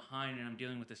far behind and I'm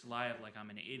dealing with this lie of like, I'm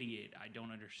an idiot. I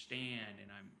don't understand.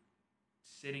 And I'm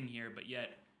sitting here, but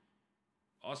yet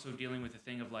also dealing with the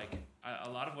thing of like, a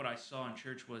lot of what I saw in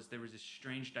church was there was this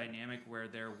strange dynamic where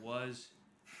there was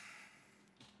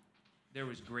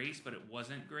grace, but it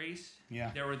wasn't grace.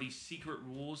 Yeah. There were these secret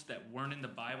rules that weren't in the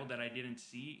Bible that I didn't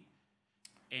see,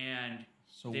 and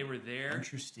they were there.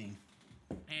 Interesting.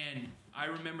 And I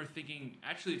remember thinking,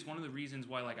 actually, it's one of the reasons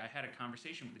why, like, I had a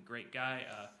conversation with a great guy.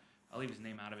 I'll leave his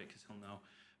name out of it because he'll know.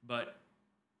 But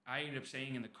I ended up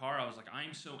saying in the car, I was like,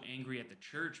 I'm so angry at the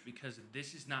church because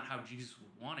this is not how Jesus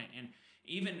would want it. And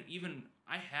Even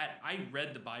I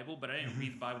read the Bible, but I didn't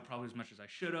read the Bible probably as much as I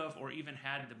should have, or even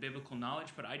had the biblical knowledge.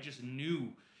 But I just knew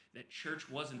that church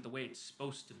wasn't the way it's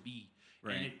supposed to be.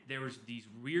 Right. And there was these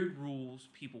weird rules.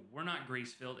 People were not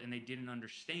grace-filled, and they didn't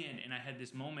understand. And I had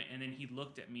this moment, and then he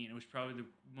looked at me, and it was probably the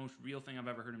most real thing I've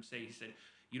ever heard him say. He said,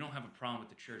 "You don't have a problem with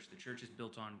the church. The church is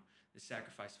built on the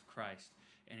sacrifice of Christ,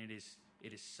 and it is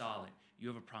solid. You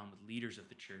have a problem with leaders of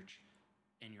the church,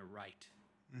 and you're right.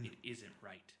 It isn't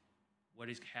right. What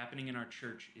is happening in our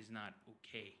church is not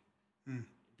okay.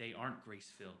 They aren't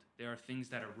grace-filled. There are things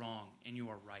that are wrong, and you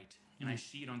are right. And I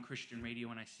see it on Christian radio,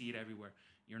 and I see it everywhere.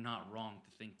 You're not wrong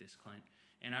to think this, Clint."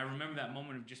 And I remember that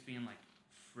moment of just being like,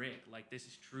 frick, like, this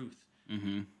is truth.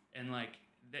 And, like,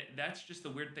 that's just the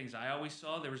weird things I always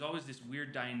saw. There was always this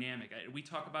weird dynamic. We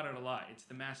talk about it a lot. It's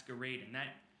the masquerade, and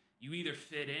that you either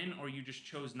fit in or you just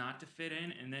chose not to fit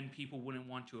in, and then people wouldn't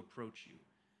want to approach you.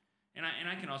 And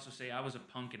I can also say I was a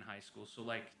punk in high school, so,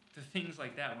 like, the things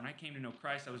like that. When I came to know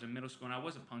Christ, I was in middle school, and I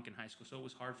was a punk in high school, so it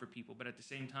was hard for people. But at the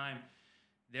same time,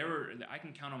 I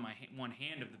can count on my one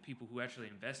hand of the people who actually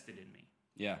invested in me.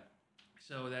 Yeah.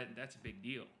 So that's a big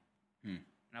deal. And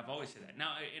I've always said that.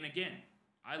 Now, and again,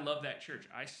 I love that church.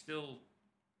 I still,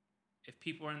 if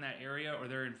people are in that area or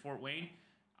they're in Fort Wayne,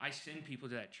 I send people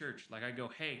to that church. Like, I go,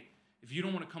 hey, if you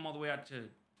don't want to come all the way out to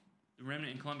the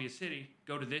Remnant in Columbia City,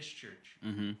 go to this church.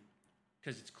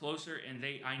 Because it's closer, and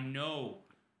I know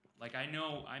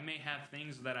I may have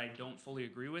things that I don't fully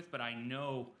agree with, but I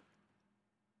know,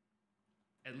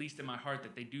 at least in my heart,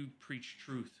 that they do preach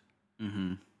truth.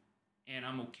 And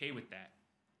I'm okay with that.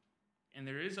 And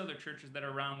there is other churches that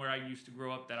are around where I used to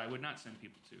grow up that I would not send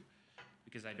people to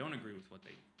because I don't agree with what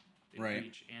they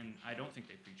preach, and I don't think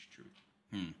they preach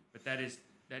truth. But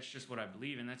that's just what I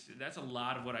believe, and that's a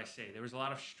lot of what I say. There was a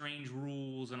lot of strange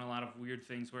rules and a lot of weird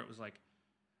things where it was like,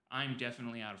 I'm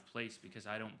definitely out of place because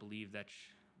I don't believe that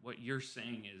what you're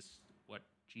saying is what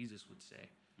Jesus would say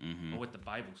or what the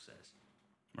Bible says.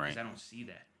 Right. Because I don't see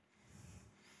that.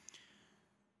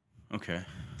 Okay.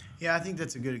 Yeah, I think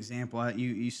that's a good example.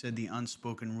 You said the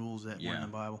unspoken rules that were in Yeah. the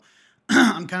Bible.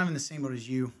 I'm kind of in the same boat as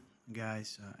you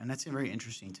guys, and that's very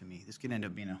interesting to me. This could end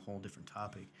up being a whole different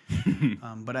topic.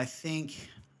 But I think,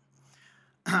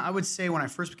 I would say when I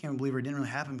first became a believer, it didn't really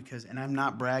happen because, and I'm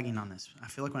not bragging on this, I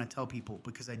feel like when I tell people,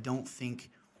 because I don't think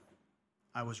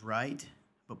I was right,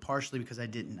 but partially because I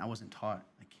wasn't taught.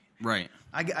 Like, Right.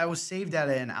 I was saved at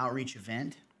an outreach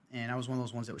event, and I was one of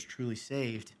those ones that was truly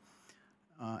saved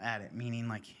at it, meaning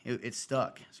like it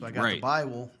stuck. So I got the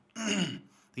Bible. They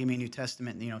gave me a New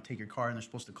Testament, and, take your card, and they're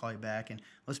supposed to call you back. And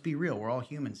let's be real, we're all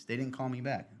humans. They didn't call me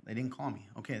back. They didn't call me.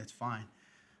 Okay, that's fine.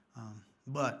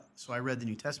 So I read the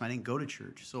New Testament. I didn't go to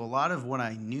church. So a lot of what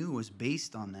I knew was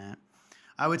based on that.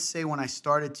 I would say when I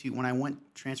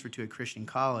transferred to a Christian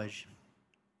college,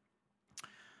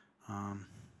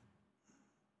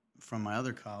 from my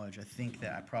other college, I think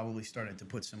that I probably started to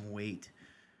put some weight.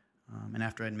 And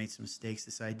after I'd made some mistakes,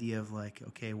 this idea of like,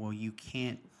 okay, well, you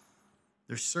can't,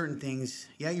 there's certain things,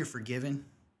 you're forgiven.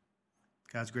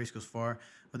 God's grace goes far.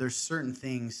 But there's certain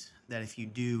things that if you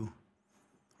do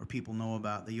or people know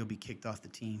about, that you'll be kicked off the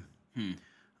team.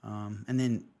 And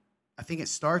then I think it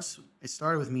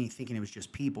started with me thinking it was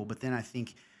just people. But then I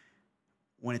think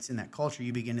when it's in that culture,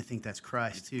 you begin to think that's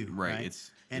Christ too. Right.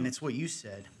 It's what you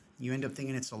said. You end up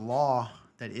thinking it's a law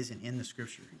that isn't in the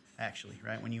scripture, actually,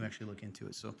 right? When you actually look into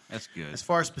it. So that's good. As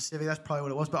far as specific, that's probably what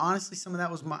it was. But honestly, some of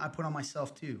that was I put on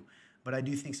myself too. But I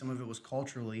do think some of it was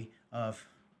culturally for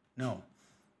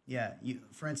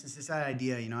instance, this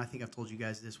idea, I think I've told you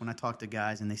guys this, when I talk to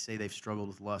guys and they say they've struggled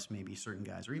with lust, maybe certain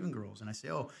guys or even girls, and I say,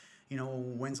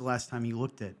 when's the last time you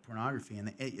looked at pornography?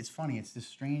 And it's funny. It's this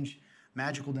strange,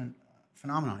 magical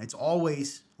phenomenon. It's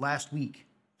always last week.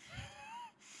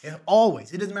 It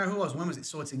doesn't matter who it was. When was it?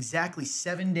 So it's exactly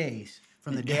 7 days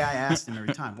from the day I asked them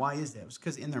every time. Why is that? It was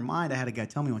because in their mind, I had a guy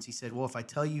tell me once, he said, well, if I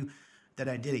tell you that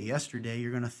I did it yesterday, you're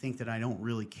going to think that I don't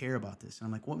really care about this. And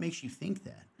I'm like, what makes you think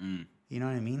that? You know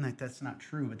what I mean? Like, that's not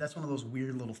true. But that's one of those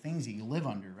weird little things that you live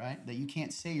under, right? That you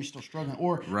can't say you're still struggling.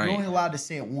 Or you're only allowed to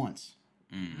say it once.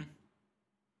 And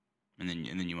then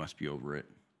you must be over it.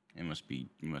 You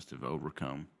must have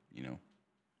overcome,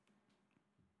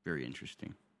 Very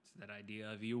interesting. It's that idea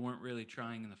of you weren't really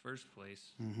trying in the first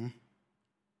place.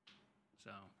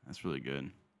 So that's really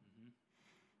good.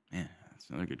 Man, that's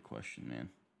another good question, man.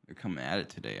 They're coming at it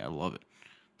today. I love it.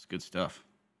 It's good stuff.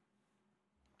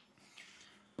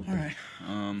 All right.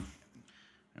 Am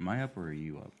I up or are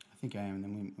you up? I think I am, and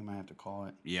then we might have to call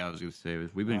it. Yeah, I was gonna say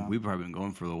we've probably been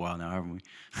going for a little while now, haven't we?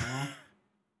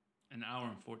 An hour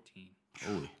and 14.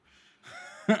 Holy.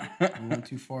 We went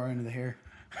too far into the hair.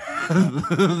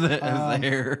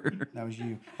 there. That was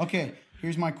you. Okay,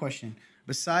 here's my question.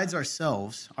 Besides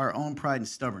ourselves, our own pride and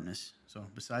stubbornness, so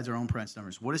besides our own pride and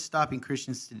stubbornness, what is stopping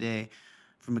Christians today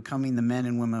from becoming the men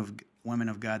and women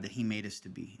of God that he made us to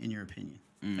be, in your opinion?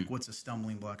 Like, what's a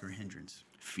stumbling block or hindrance?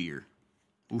 Fear.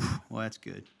 Oof, well, that's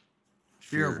good.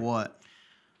 Fear of what?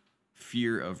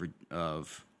 Fear of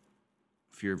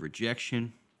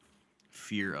rejection,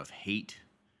 fear of hate,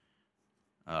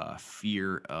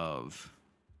 fear of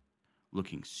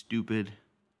looking stupid.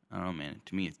 I don't know, man.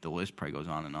 To me, the list probably goes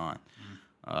on and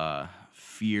on.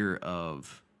 Fear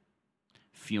of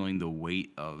feeling the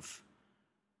weight of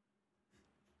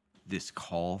this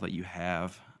call that you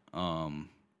have,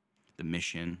 the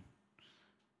mission.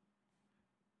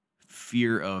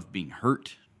 Fear of being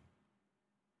hurt.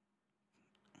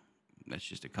 That's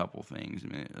just a couple things. I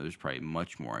mean, there's probably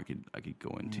much more I could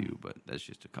go into, but that's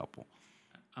just a couple.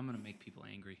 I'm going to make people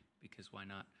angry because why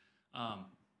not?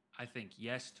 I think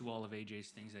yes to all of AJ's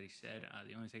things that he said.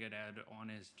 The only thing I'd add on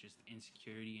is just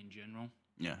insecurity in general.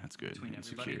 Yeah, that's good. Between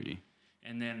Insecurity. everybody.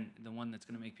 And then the one that's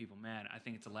going to make people mad, I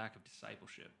think it's a lack of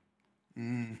discipleship.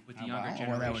 With the younger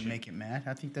generation. Or that would make it mad.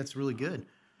 I think that's really good.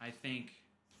 I think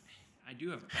I do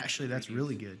have a passion Actually, for that's youth.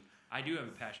 really good. I do have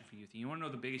a passion for youth. And you want to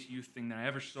know the biggest youth thing that I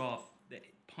ever saw that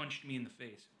punched me in the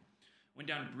face? Went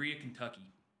down to Berea, Kentucky,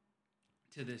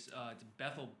 to this to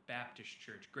Bethel Baptist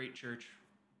Church. Great church.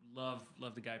 Love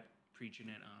the guy preaching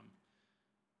it.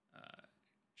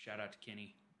 Shout out to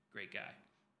Kenny. Great guy.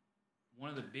 One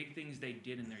of the big things they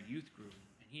did in their youth group,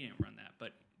 and he didn't run that,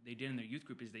 but they did in their youth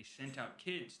group is they sent out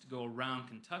kids to go around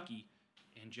Kentucky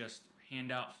and just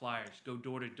hand out flyers, go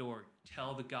door to door,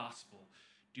 tell the gospel,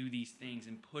 do these things,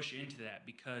 and push into that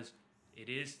because it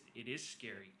is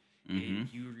scary. Mm-hmm.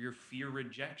 You fear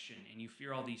rejection and you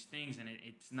fear all these things, and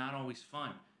it's not always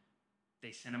fun.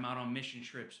 They sent them out on mission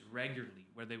trips regularly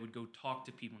where they would go talk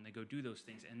to people and they go do those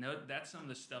things. And that's some of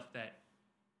the stuff that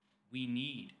we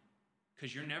need,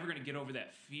 because you're never going to get over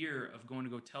that fear of going to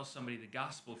go tell somebody the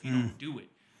gospel if you don't do it.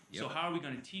 Yep. So how are we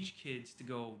going to teach kids to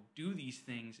go do these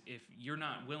things if you're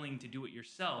not willing to do it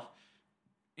yourself?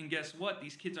 And guess what?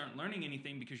 These kids aren't learning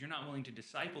anything because you're not willing to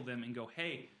disciple them and go,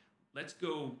 hey, let's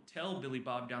go tell Billy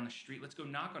Bob down the street. Let's go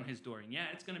knock on his door. And yeah,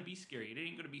 it's going to be scary. It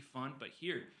ain't going to be fun. But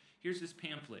here's this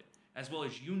pamphlet. As well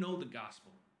as you know the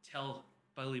gospel. Tell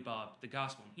Billy Bob the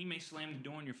gospel. He may slam the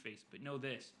door in your face, but know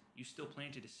this. You still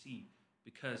planted a seed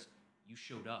because you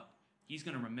showed up. He's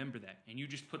going to remember that. And you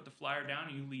just put the flyer down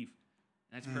and you leave.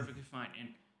 And that's perfectly fine. And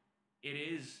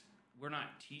we're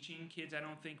not teaching kids, I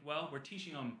don't think, well. We're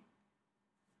teaching them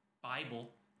Bible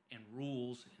and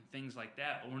rules and things like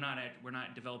that, but we're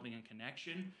not developing a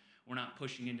connection. We're not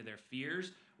pushing into their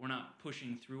fears. We're not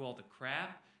pushing through all the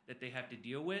crap that they have to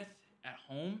deal with at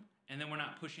home. And then we're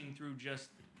not pushing through just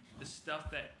the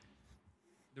stuff that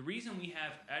the reason we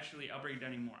have, actually, I'll break it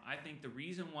down anymore. I think the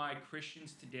reason why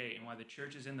Christians today and why the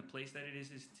church is in the place that it is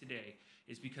today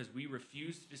is because we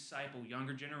refuse to disciple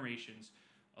younger generations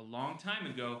a long time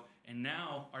ago, and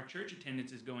now our church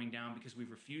attendance is going down because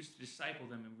we've refused to disciple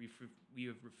them, and we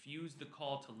have refused the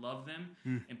call to love them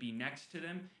and be next to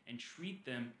them and treat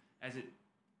them as it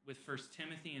with 1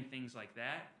 Timothy and things like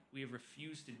that. We have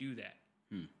refused to do that.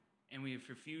 And we have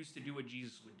refused to do what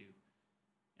Jesus would do.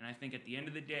 And I think at the end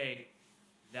of the day,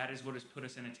 that is what has put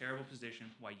us in a terrible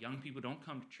position, why young people don't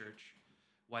come to church,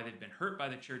 why they've been hurt by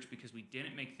the church because we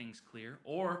didn't make things clear,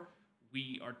 or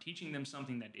we are teaching them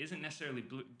something that isn't necessarily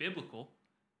biblical,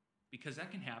 because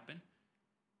that can happen.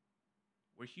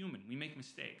 We're human. We make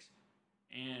mistakes.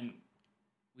 And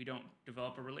we don't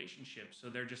develop a relationship. So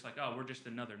they're just like, oh, we're just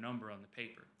another number on the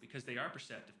paper, because they are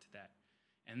perceptive to that.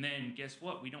 And then guess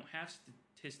what? We don't have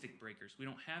statistic breakers. We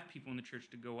don't have people in the church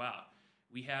to go out.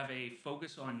 We have a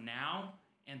focus on now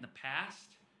and the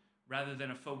past rather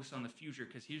than a focus on the future,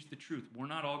 because here's the truth. We're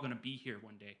not all going to be here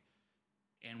one day.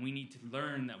 And we need to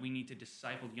learn that we need to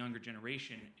disciple the younger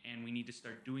generation, and we need to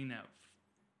start doing that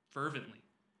fervently.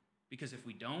 Because if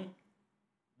we don't,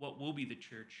 what will be the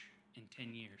church in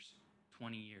 10 years,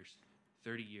 20 years,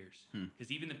 30 years?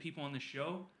 Because even the people on the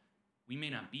show, we may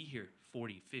not be here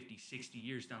 40, 50, 60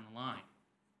 years down the line.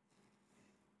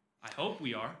 I hope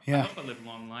we are. Yeah. I hope I live a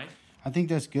long life. I think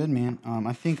that's good, man.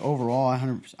 I think overall,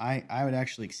 100%, I would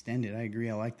actually extend it. I agree.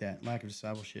 I like that lack of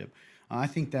discipleship. I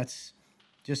think that's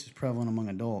just as prevalent among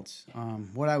adults.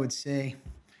 What I would say,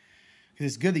 because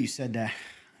it's good that you said that,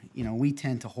 we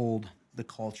tend to hold the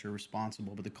culture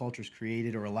responsible, but the culture is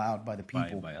created or allowed by the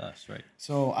people. By us, right?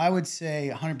 So I would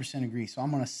say 100% agree. So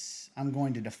I'm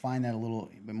going to define that a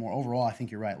little bit more. Overall, I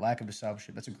think you're right. Lack of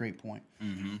discipleship. That's a great point.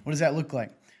 What does that look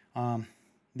like?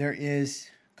 There is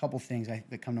couple things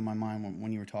that come to my mind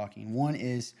when you were talking. One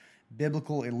is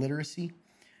biblical illiteracy,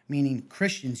 meaning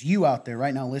Christians, you out there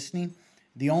right now listening,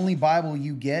 the only Bible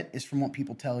you get is from what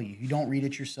people tell you. You don't read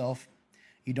it yourself.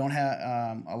 You don't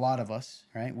have, a lot of us,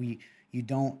 right? You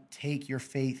don't take your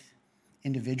faith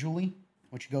individually,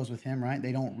 which goes with him, right?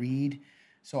 They don't read.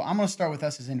 So I'm going to start with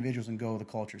us as individuals and go with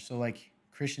the culture. So like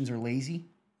Christians are lazy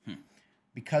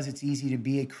because it's easy to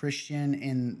be a Christian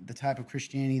in the type of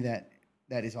Christianity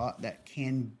that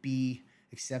can be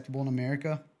acceptable in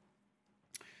America.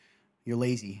 You're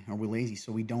lazy, or we're lazy.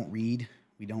 So we don't read,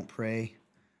 we don't pray,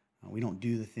 we don't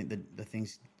do the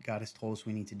things God has told us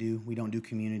we need to do. We don't do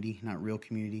community, not real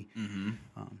community.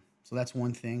 So that's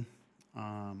one thing.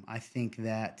 I think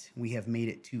that we have made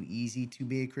it too easy to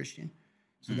be a Christian.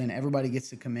 So then everybody gets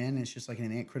to come in, and it's just like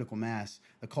an critical mass.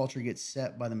 The culture gets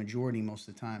set by the majority most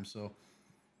of the time. So,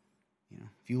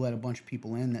 if you let a bunch of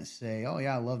people in that say, oh,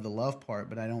 yeah, I love the love part,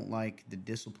 but I don't like the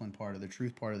discipline part or the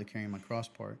truth part or the carrying my cross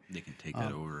part. They can take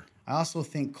that over. I also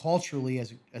think culturally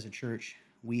as a church,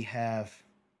 we have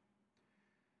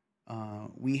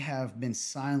been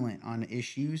silent on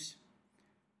issues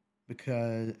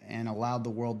and allowed the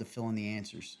world to fill in the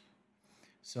answers.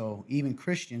 So even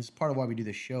Christians, part of why we do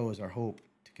this show is our hope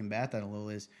to combat that a little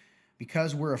is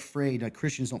because we're afraid that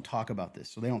Christians don't talk about this.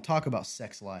 So they don't talk about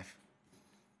sex life.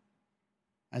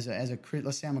 Let's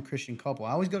say I'm a Christian couple.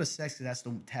 I always go to sex because that's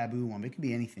the taboo one. But it could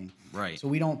be anything. Right. So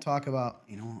we don't talk about,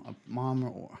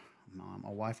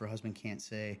 a wife or husband can't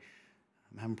say,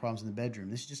 I'm having problems in the bedroom.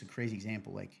 This is just a crazy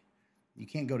example. Like, you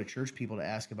can't go to church people to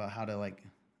ask about how to, like,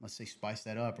 let's say spice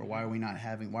that up, or why are we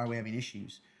having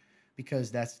issues?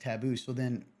 Because that's taboo. So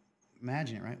then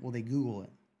imagine it, right? Well, they Google it.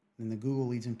 And the Google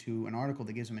leads them to an article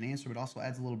that gives them an answer, but also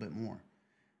adds a little bit more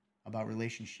about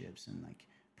relationships and like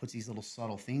puts these little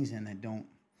subtle things in that don't.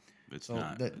 It's so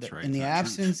not. That's right. In It's the not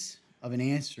absence of an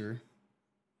answer,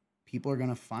 people are going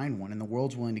to find one, and the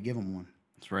world's willing to give them one.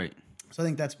 That's right. So I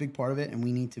think that's a big part of it, and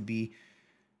we need to be,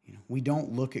 we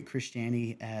don't look at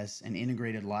Christianity as an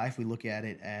integrated life. We look at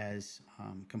it as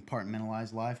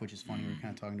compartmentalized life, which is funny. We were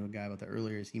kind of talking to a guy about that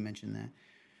earlier as he mentioned that.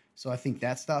 So I think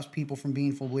that stops people from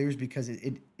being full believers because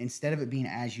it instead of it being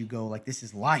as you go, like this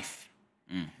is life,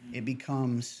 it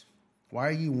becomes, why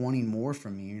are you wanting more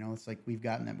from me? It's like we've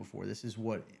gotten that before. This is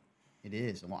what it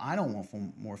is. Well, I don't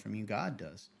want more from you. God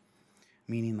does.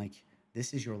 Meaning like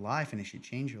this is your life and it should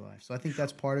change your life. So I think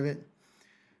that's part of it.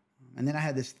 And then I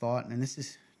had this thought, and this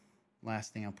is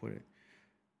last thing I'll put it.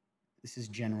 This is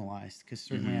generalized because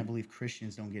certainly I believe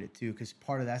Christians don't get it too because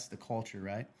part of that's the culture,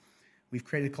 right? We've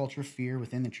created a culture of fear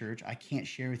within the church. I can't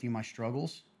share with you my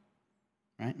struggles,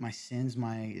 right? My sins,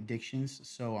 my addictions.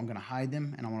 So I'm going to hide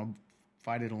them and I want to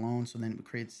fight it alone. So then it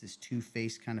creates this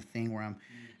two-faced kind of thing where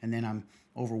and then I'm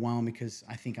overwhelmed because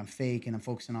I think I'm fake and I'm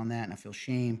focusing on that and I feel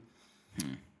shame,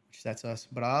 which that's us.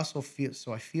 But I also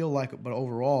feel like, but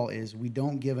overall is we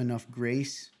don't give enough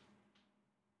grace.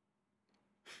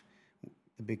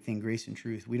 The big thing, grace and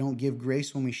truth. We don't give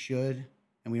grace when we should,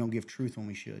 and we don't give truth when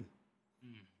we should.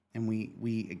 And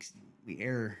we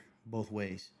err both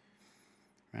ways,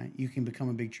 right? You can become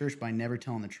a big church by never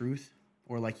telling the truth,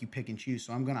 or like you pick and choose.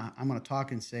 So I'm gonna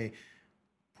talk and say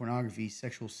pornography,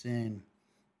 sexual sin,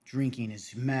 drinking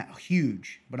is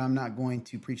huge, but I'm not going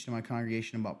to preach to my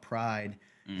congregation about pride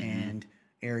and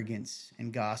arrogance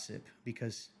and gossip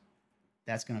because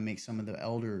that's going to make some of the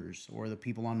elders or the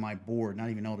people on my board, not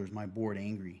even elders, my board,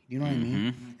 angry. You know what I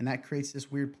mean? And that creates this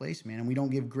weird place, man. And we don't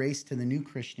give grace to the new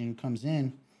Christian who comes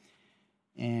in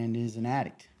and is an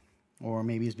addict or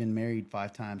maybe has been married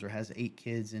 5 times or has 8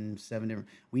 kids and 7 different.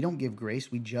 We don't give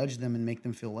grace. We judge them and make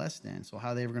them feel less than. So how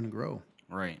are they ever going to grow?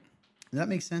 Right. Does that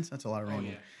make sense? That's a lot of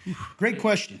rambling. Yeah. Great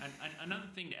question. Another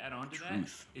thing to add on to that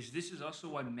is this is also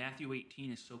why Matthew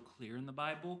 18 is so clear in the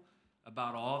Bible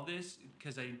about all of this,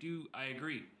 because I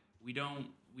agree. We don't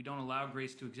allow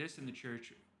grace to exist in the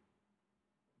church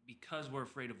because we're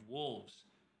afraid of wolves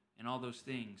and all those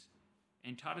things.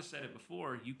 And Todd has said it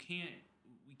before, we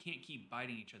can't keep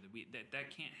biting each other.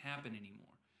 That can't happen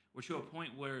anymore. We're to a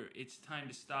point where it's time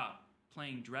to stop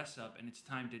playing dress up and it's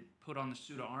time to put on the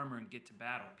suit of armor and get to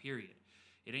battle, period.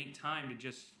 It ain't time to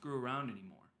just screw around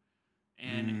anymore.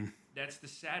 And that's the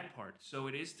sad part. So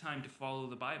it is time to follow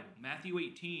the Bible. Matthew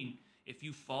 18, if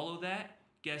you follow that,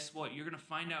 guess what? You're going to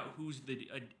find out who's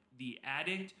the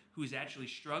addict who's actually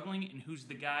struggling and who's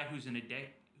the guy who's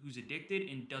addicted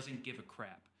and doesn't give a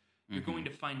crap. You're going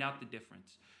to find out the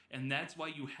difference. And that's why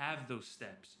you have those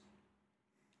steps.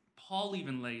 Paul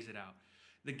even lays it out.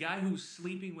 The guy who's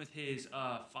sleeping with his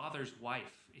father's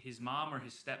wife, his mom or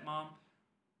his stepmom,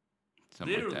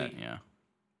 Something literally, like that, yeah.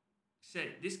 said,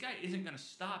 this guy isn't going to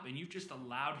stop, and you've just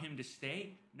allowed him to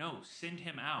stay. No, send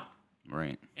him out.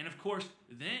 Right. And of course,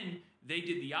 then they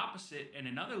did the opposite in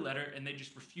another letter, and they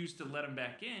just refused to let him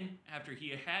back in after he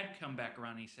had come back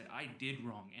around. And he said, I did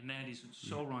wrong, and that is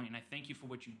so wrong, and I thank you for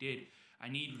what you did. I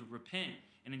need you to repent.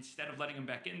 And instead of letting him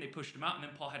back in, they pushed him out, and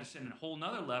then Paul had to send a whole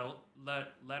nother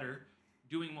letter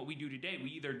doing what we do today.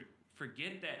 We either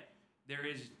forget that there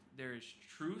is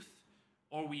truth,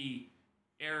 or we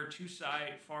err too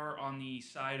far on the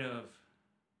side of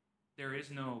there is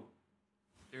no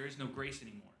grace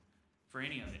anymore for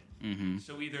any of it. Mm-hmm.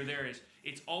 So either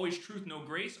it's always truth, no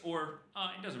grace, or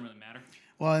it doesn't really matter.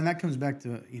 Well, and that comes back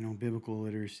to biblical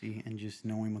literacy and just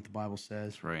knowing what the Bible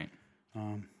says. That's right.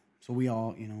 So we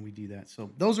all we do that.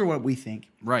 So those are what we think.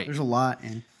 Right. There's a lot,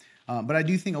 and but I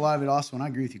do think a lot of it also, and I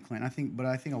agree with you, Clint. I think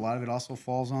a lot of it also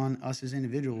falls on us as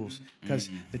individuals, because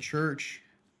the church,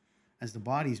 as the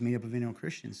body, is made up of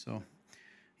Christians. So,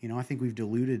 I think we've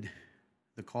diluted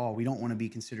the call. We don't want to be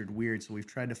considered weird, so we've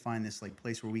tried to find this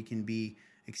place where we can be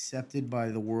accepted by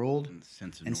the world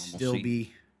and still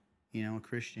be, a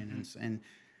Christian. And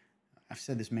I've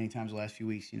said this many times the last few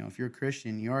weeks. If you're a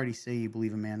Christian, you already say you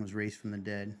believe a man was raised from the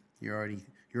dead. You're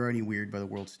already weird by the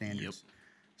world's standards. Yep.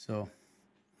 So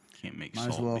can't make might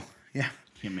salt. as well, yeah.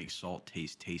 Can't make salt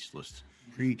taste tasteless.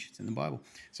 Preach. It's in the Bible.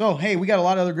 So, hey, we got a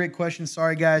lot of other great questions.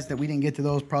 Sorry, guys, that we didn't get to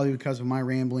those, probably because of my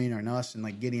rambling and us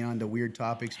and getting on to weird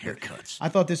topics. Haircuts. I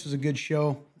thought this was a good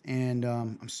show, and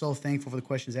I'm so thankful for the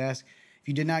questions asked. If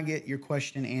you did not get your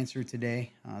question answered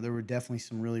today, there were definitely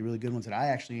some really, really good ones that I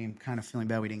actually am kind of feeling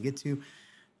bad we didn't get to.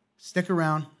 Stick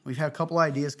around. We've had a couple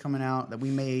ideas coming out that we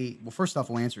may, well, first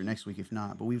off, we'll answer it next week if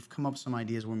not, but we've come up with some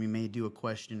ideas where we may do a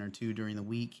question or two during the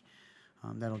week.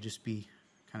 That'll just be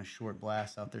kind of short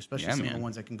blast out there, especially some of the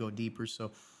ones that can go deeper. So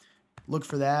look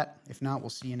for that. If not, we'll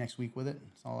see you next week with it.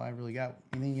 That's all I really got.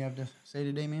 Anything you have to say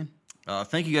today, man?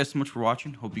 Thank you guys so much for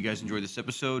watching. Hope you guys enjoyed this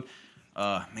episode.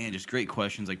 Man, just great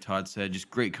questions, like Todd said.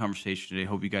 Just great conversation today.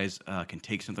 Hope you guys can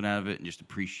take something out of it and just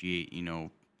appreciate,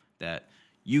 that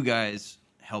you guys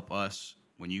help us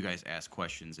when you guys ask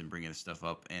questions and bring this stuff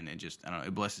up. And it just, I don't know,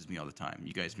 it blesses me all the time.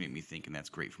 You guys make me think, and that's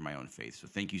great for my own faith. So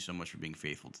thank you so much for being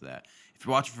faithful to that. If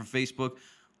you're watching from Facebook,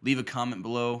 leave a comment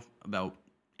below about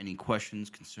any questions,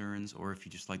 concerns, or if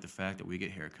you just like the fact that we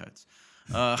get haircuts.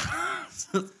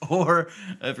 Or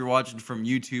if you're watching from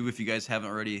YouTube, if you guys haven't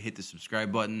already, hit the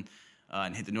subscribe button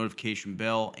and hit the notification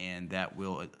bell, and that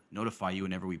will notify you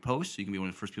whenever we post, so you can be one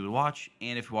of the first people to watch.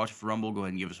 And if you're watching for Rumble, go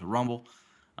ahead and give us a Rumble.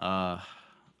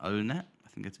 Other than that, I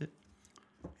think that's it.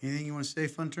 Anything you want to say,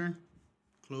 Fun Turn?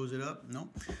 Close it up? No?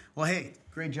 Well, hey,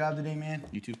 great job today, man.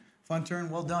 You too. Fun Turn,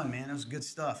 well done, man. That was good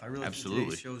stuff. I really think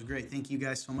today's show was great. Thank you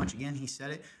guys so much. Again, he said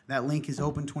it. That link is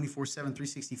open 24/7,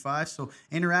 365. So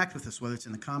interact with us, whether it's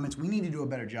in the comments. We need to do a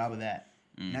better job of that.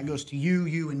 And that goes to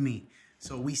you, and me.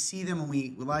 So we see them and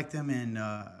we like them, and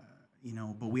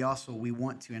but we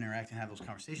want to interact and have those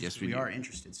conversations. Yes, we are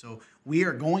interested. So we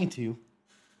are going to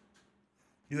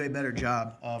do a better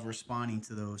job of responding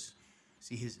to those.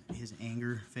 See his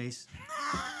anger face?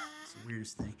 It's the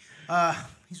weirdest thing.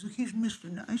 He's Mr.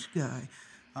 Nice Guy.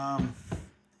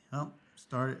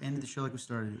 Ended the show like we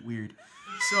started it. Weird.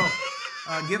 So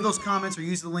give those comments or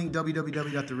use the link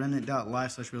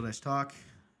www.theremnant.live/real-talk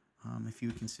if you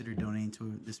would consider donating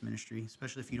to this ministry,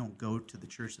 especially if you don't go to the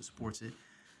church that supports it.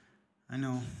 I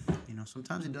know,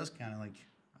 sometimes it does kind of I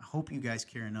hope you guys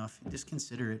care enough. Just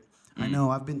consider it. I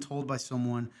know I've been told by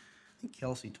someone, I think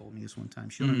Kelsey told me this one time.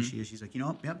 She'll know who she is. She's like,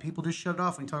 people just shut it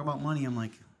off when you talk about money. I'm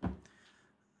like,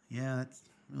 yeah, that's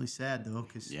really sad though.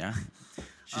 Yeah.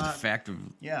 It's just a fact of,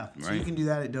 yeah. Right? So you can do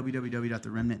that at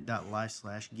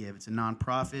www.theremnant.live/give. It's a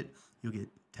nonprofit. You'll get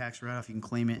tax write-off. You can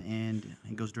claim it, and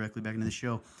it goes directly back into the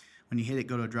show. When you hit it,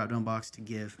 go to a drop-down box to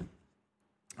give.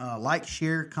 Like,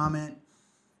 share, comment,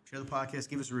 share the podcast,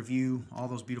 give us a review, all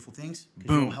those beautiful things.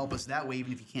 Because it'll help us that way,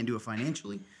 even if you can't do it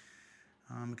financially.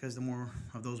 Because the more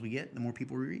of those we get, the more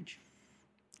people we reach.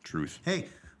 Truth. Hey,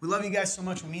 we love you guys so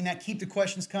much. We mean that. Keep the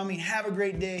questions coming. Have a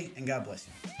great day, and God bless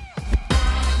you.